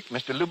Dietrich,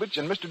 Mr. Lubitsch,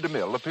 and Mr.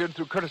 DeMille appeared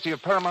through courtesy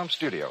of Paramount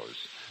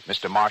Studios.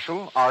 Mr.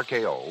 Marshall,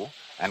 RKO,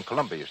 and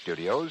Columbia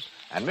Studios,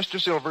 and Mr.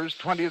 Silvers,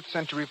 20th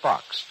Century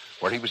Fox,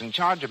 where he was in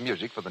charge of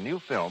music for the new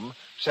film,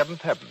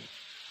 Seventh Heaven.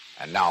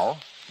 And now,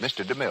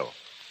 Mr. DeMille.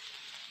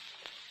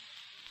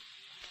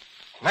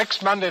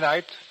 Next Monday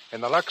night,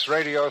 in the Lux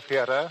Radio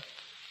Theater,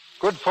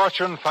 good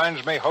fortune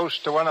finds me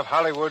host to one of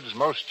Hollywood's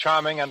most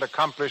charming and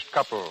accomplished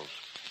couples,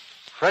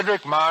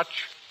 Frederick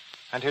March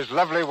and his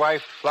lovely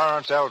wife,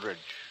 Florence Eldridge.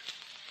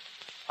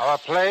 Our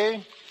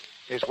play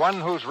is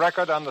one whose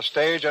record on the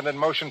stage and in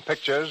motion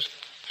pictures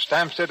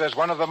stamps it as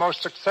one of the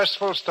most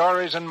successful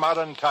stories in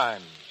modern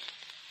times.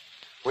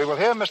 We will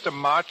hear Mr.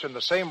 March in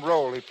the same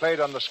role he played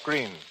on the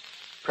screen,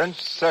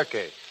 Prince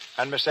Circe,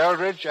 and Miss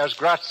Eldridge as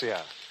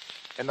Grazia,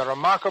 in the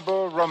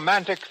remarkable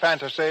romantic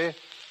fantasy,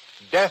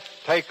 Death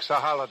Takes a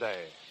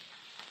Holiday.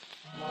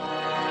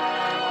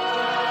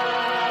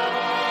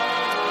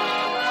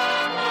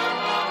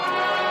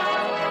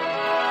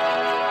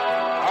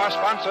 Our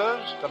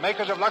sponsors, the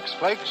makers of Lux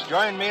Flakes,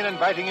 join me in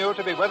inviting you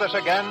to be with us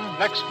again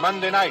next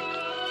Monday night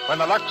when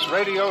the Lux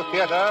Radio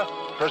Theater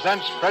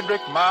presents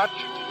Frederick March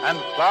and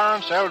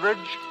Florence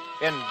Eldridge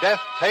in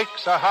Death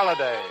Takes a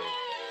Holiday.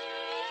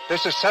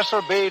 This is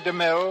Cecil B.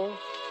 DeMille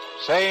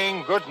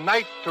saying good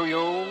night to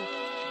you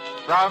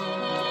from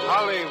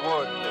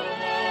Hollywood.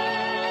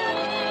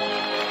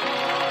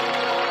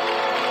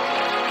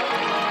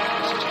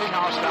 Assisting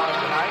our stars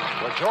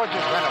tonight were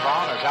Georges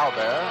Renavon as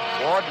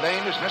Albert, Ward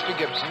Lane as Mr.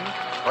 Gibson,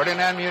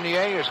 Ferdinand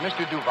Munier as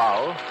Mr.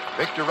 Duval,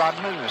 Victor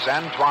Rodman as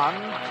Antoine,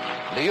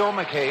 Leo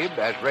McCabe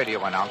as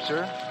radio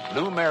announcer,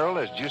 Lou Merrill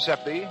as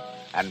Giuseppe,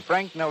 and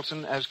Frank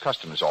Nelson as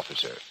customs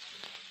officer.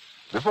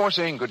 Before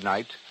saying good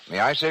night, may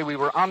I say we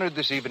were honored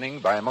this evening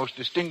by a most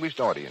distinguished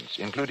audience,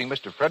 including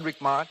Mr. Frederick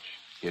March,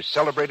 his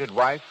celebrated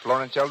wife,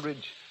 Florence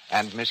Eldridge,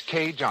 and Miss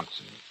Kay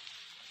Johnson.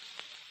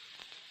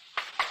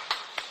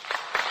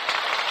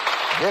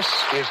 This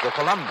is the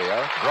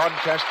Columbia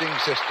Broadcasting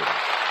System.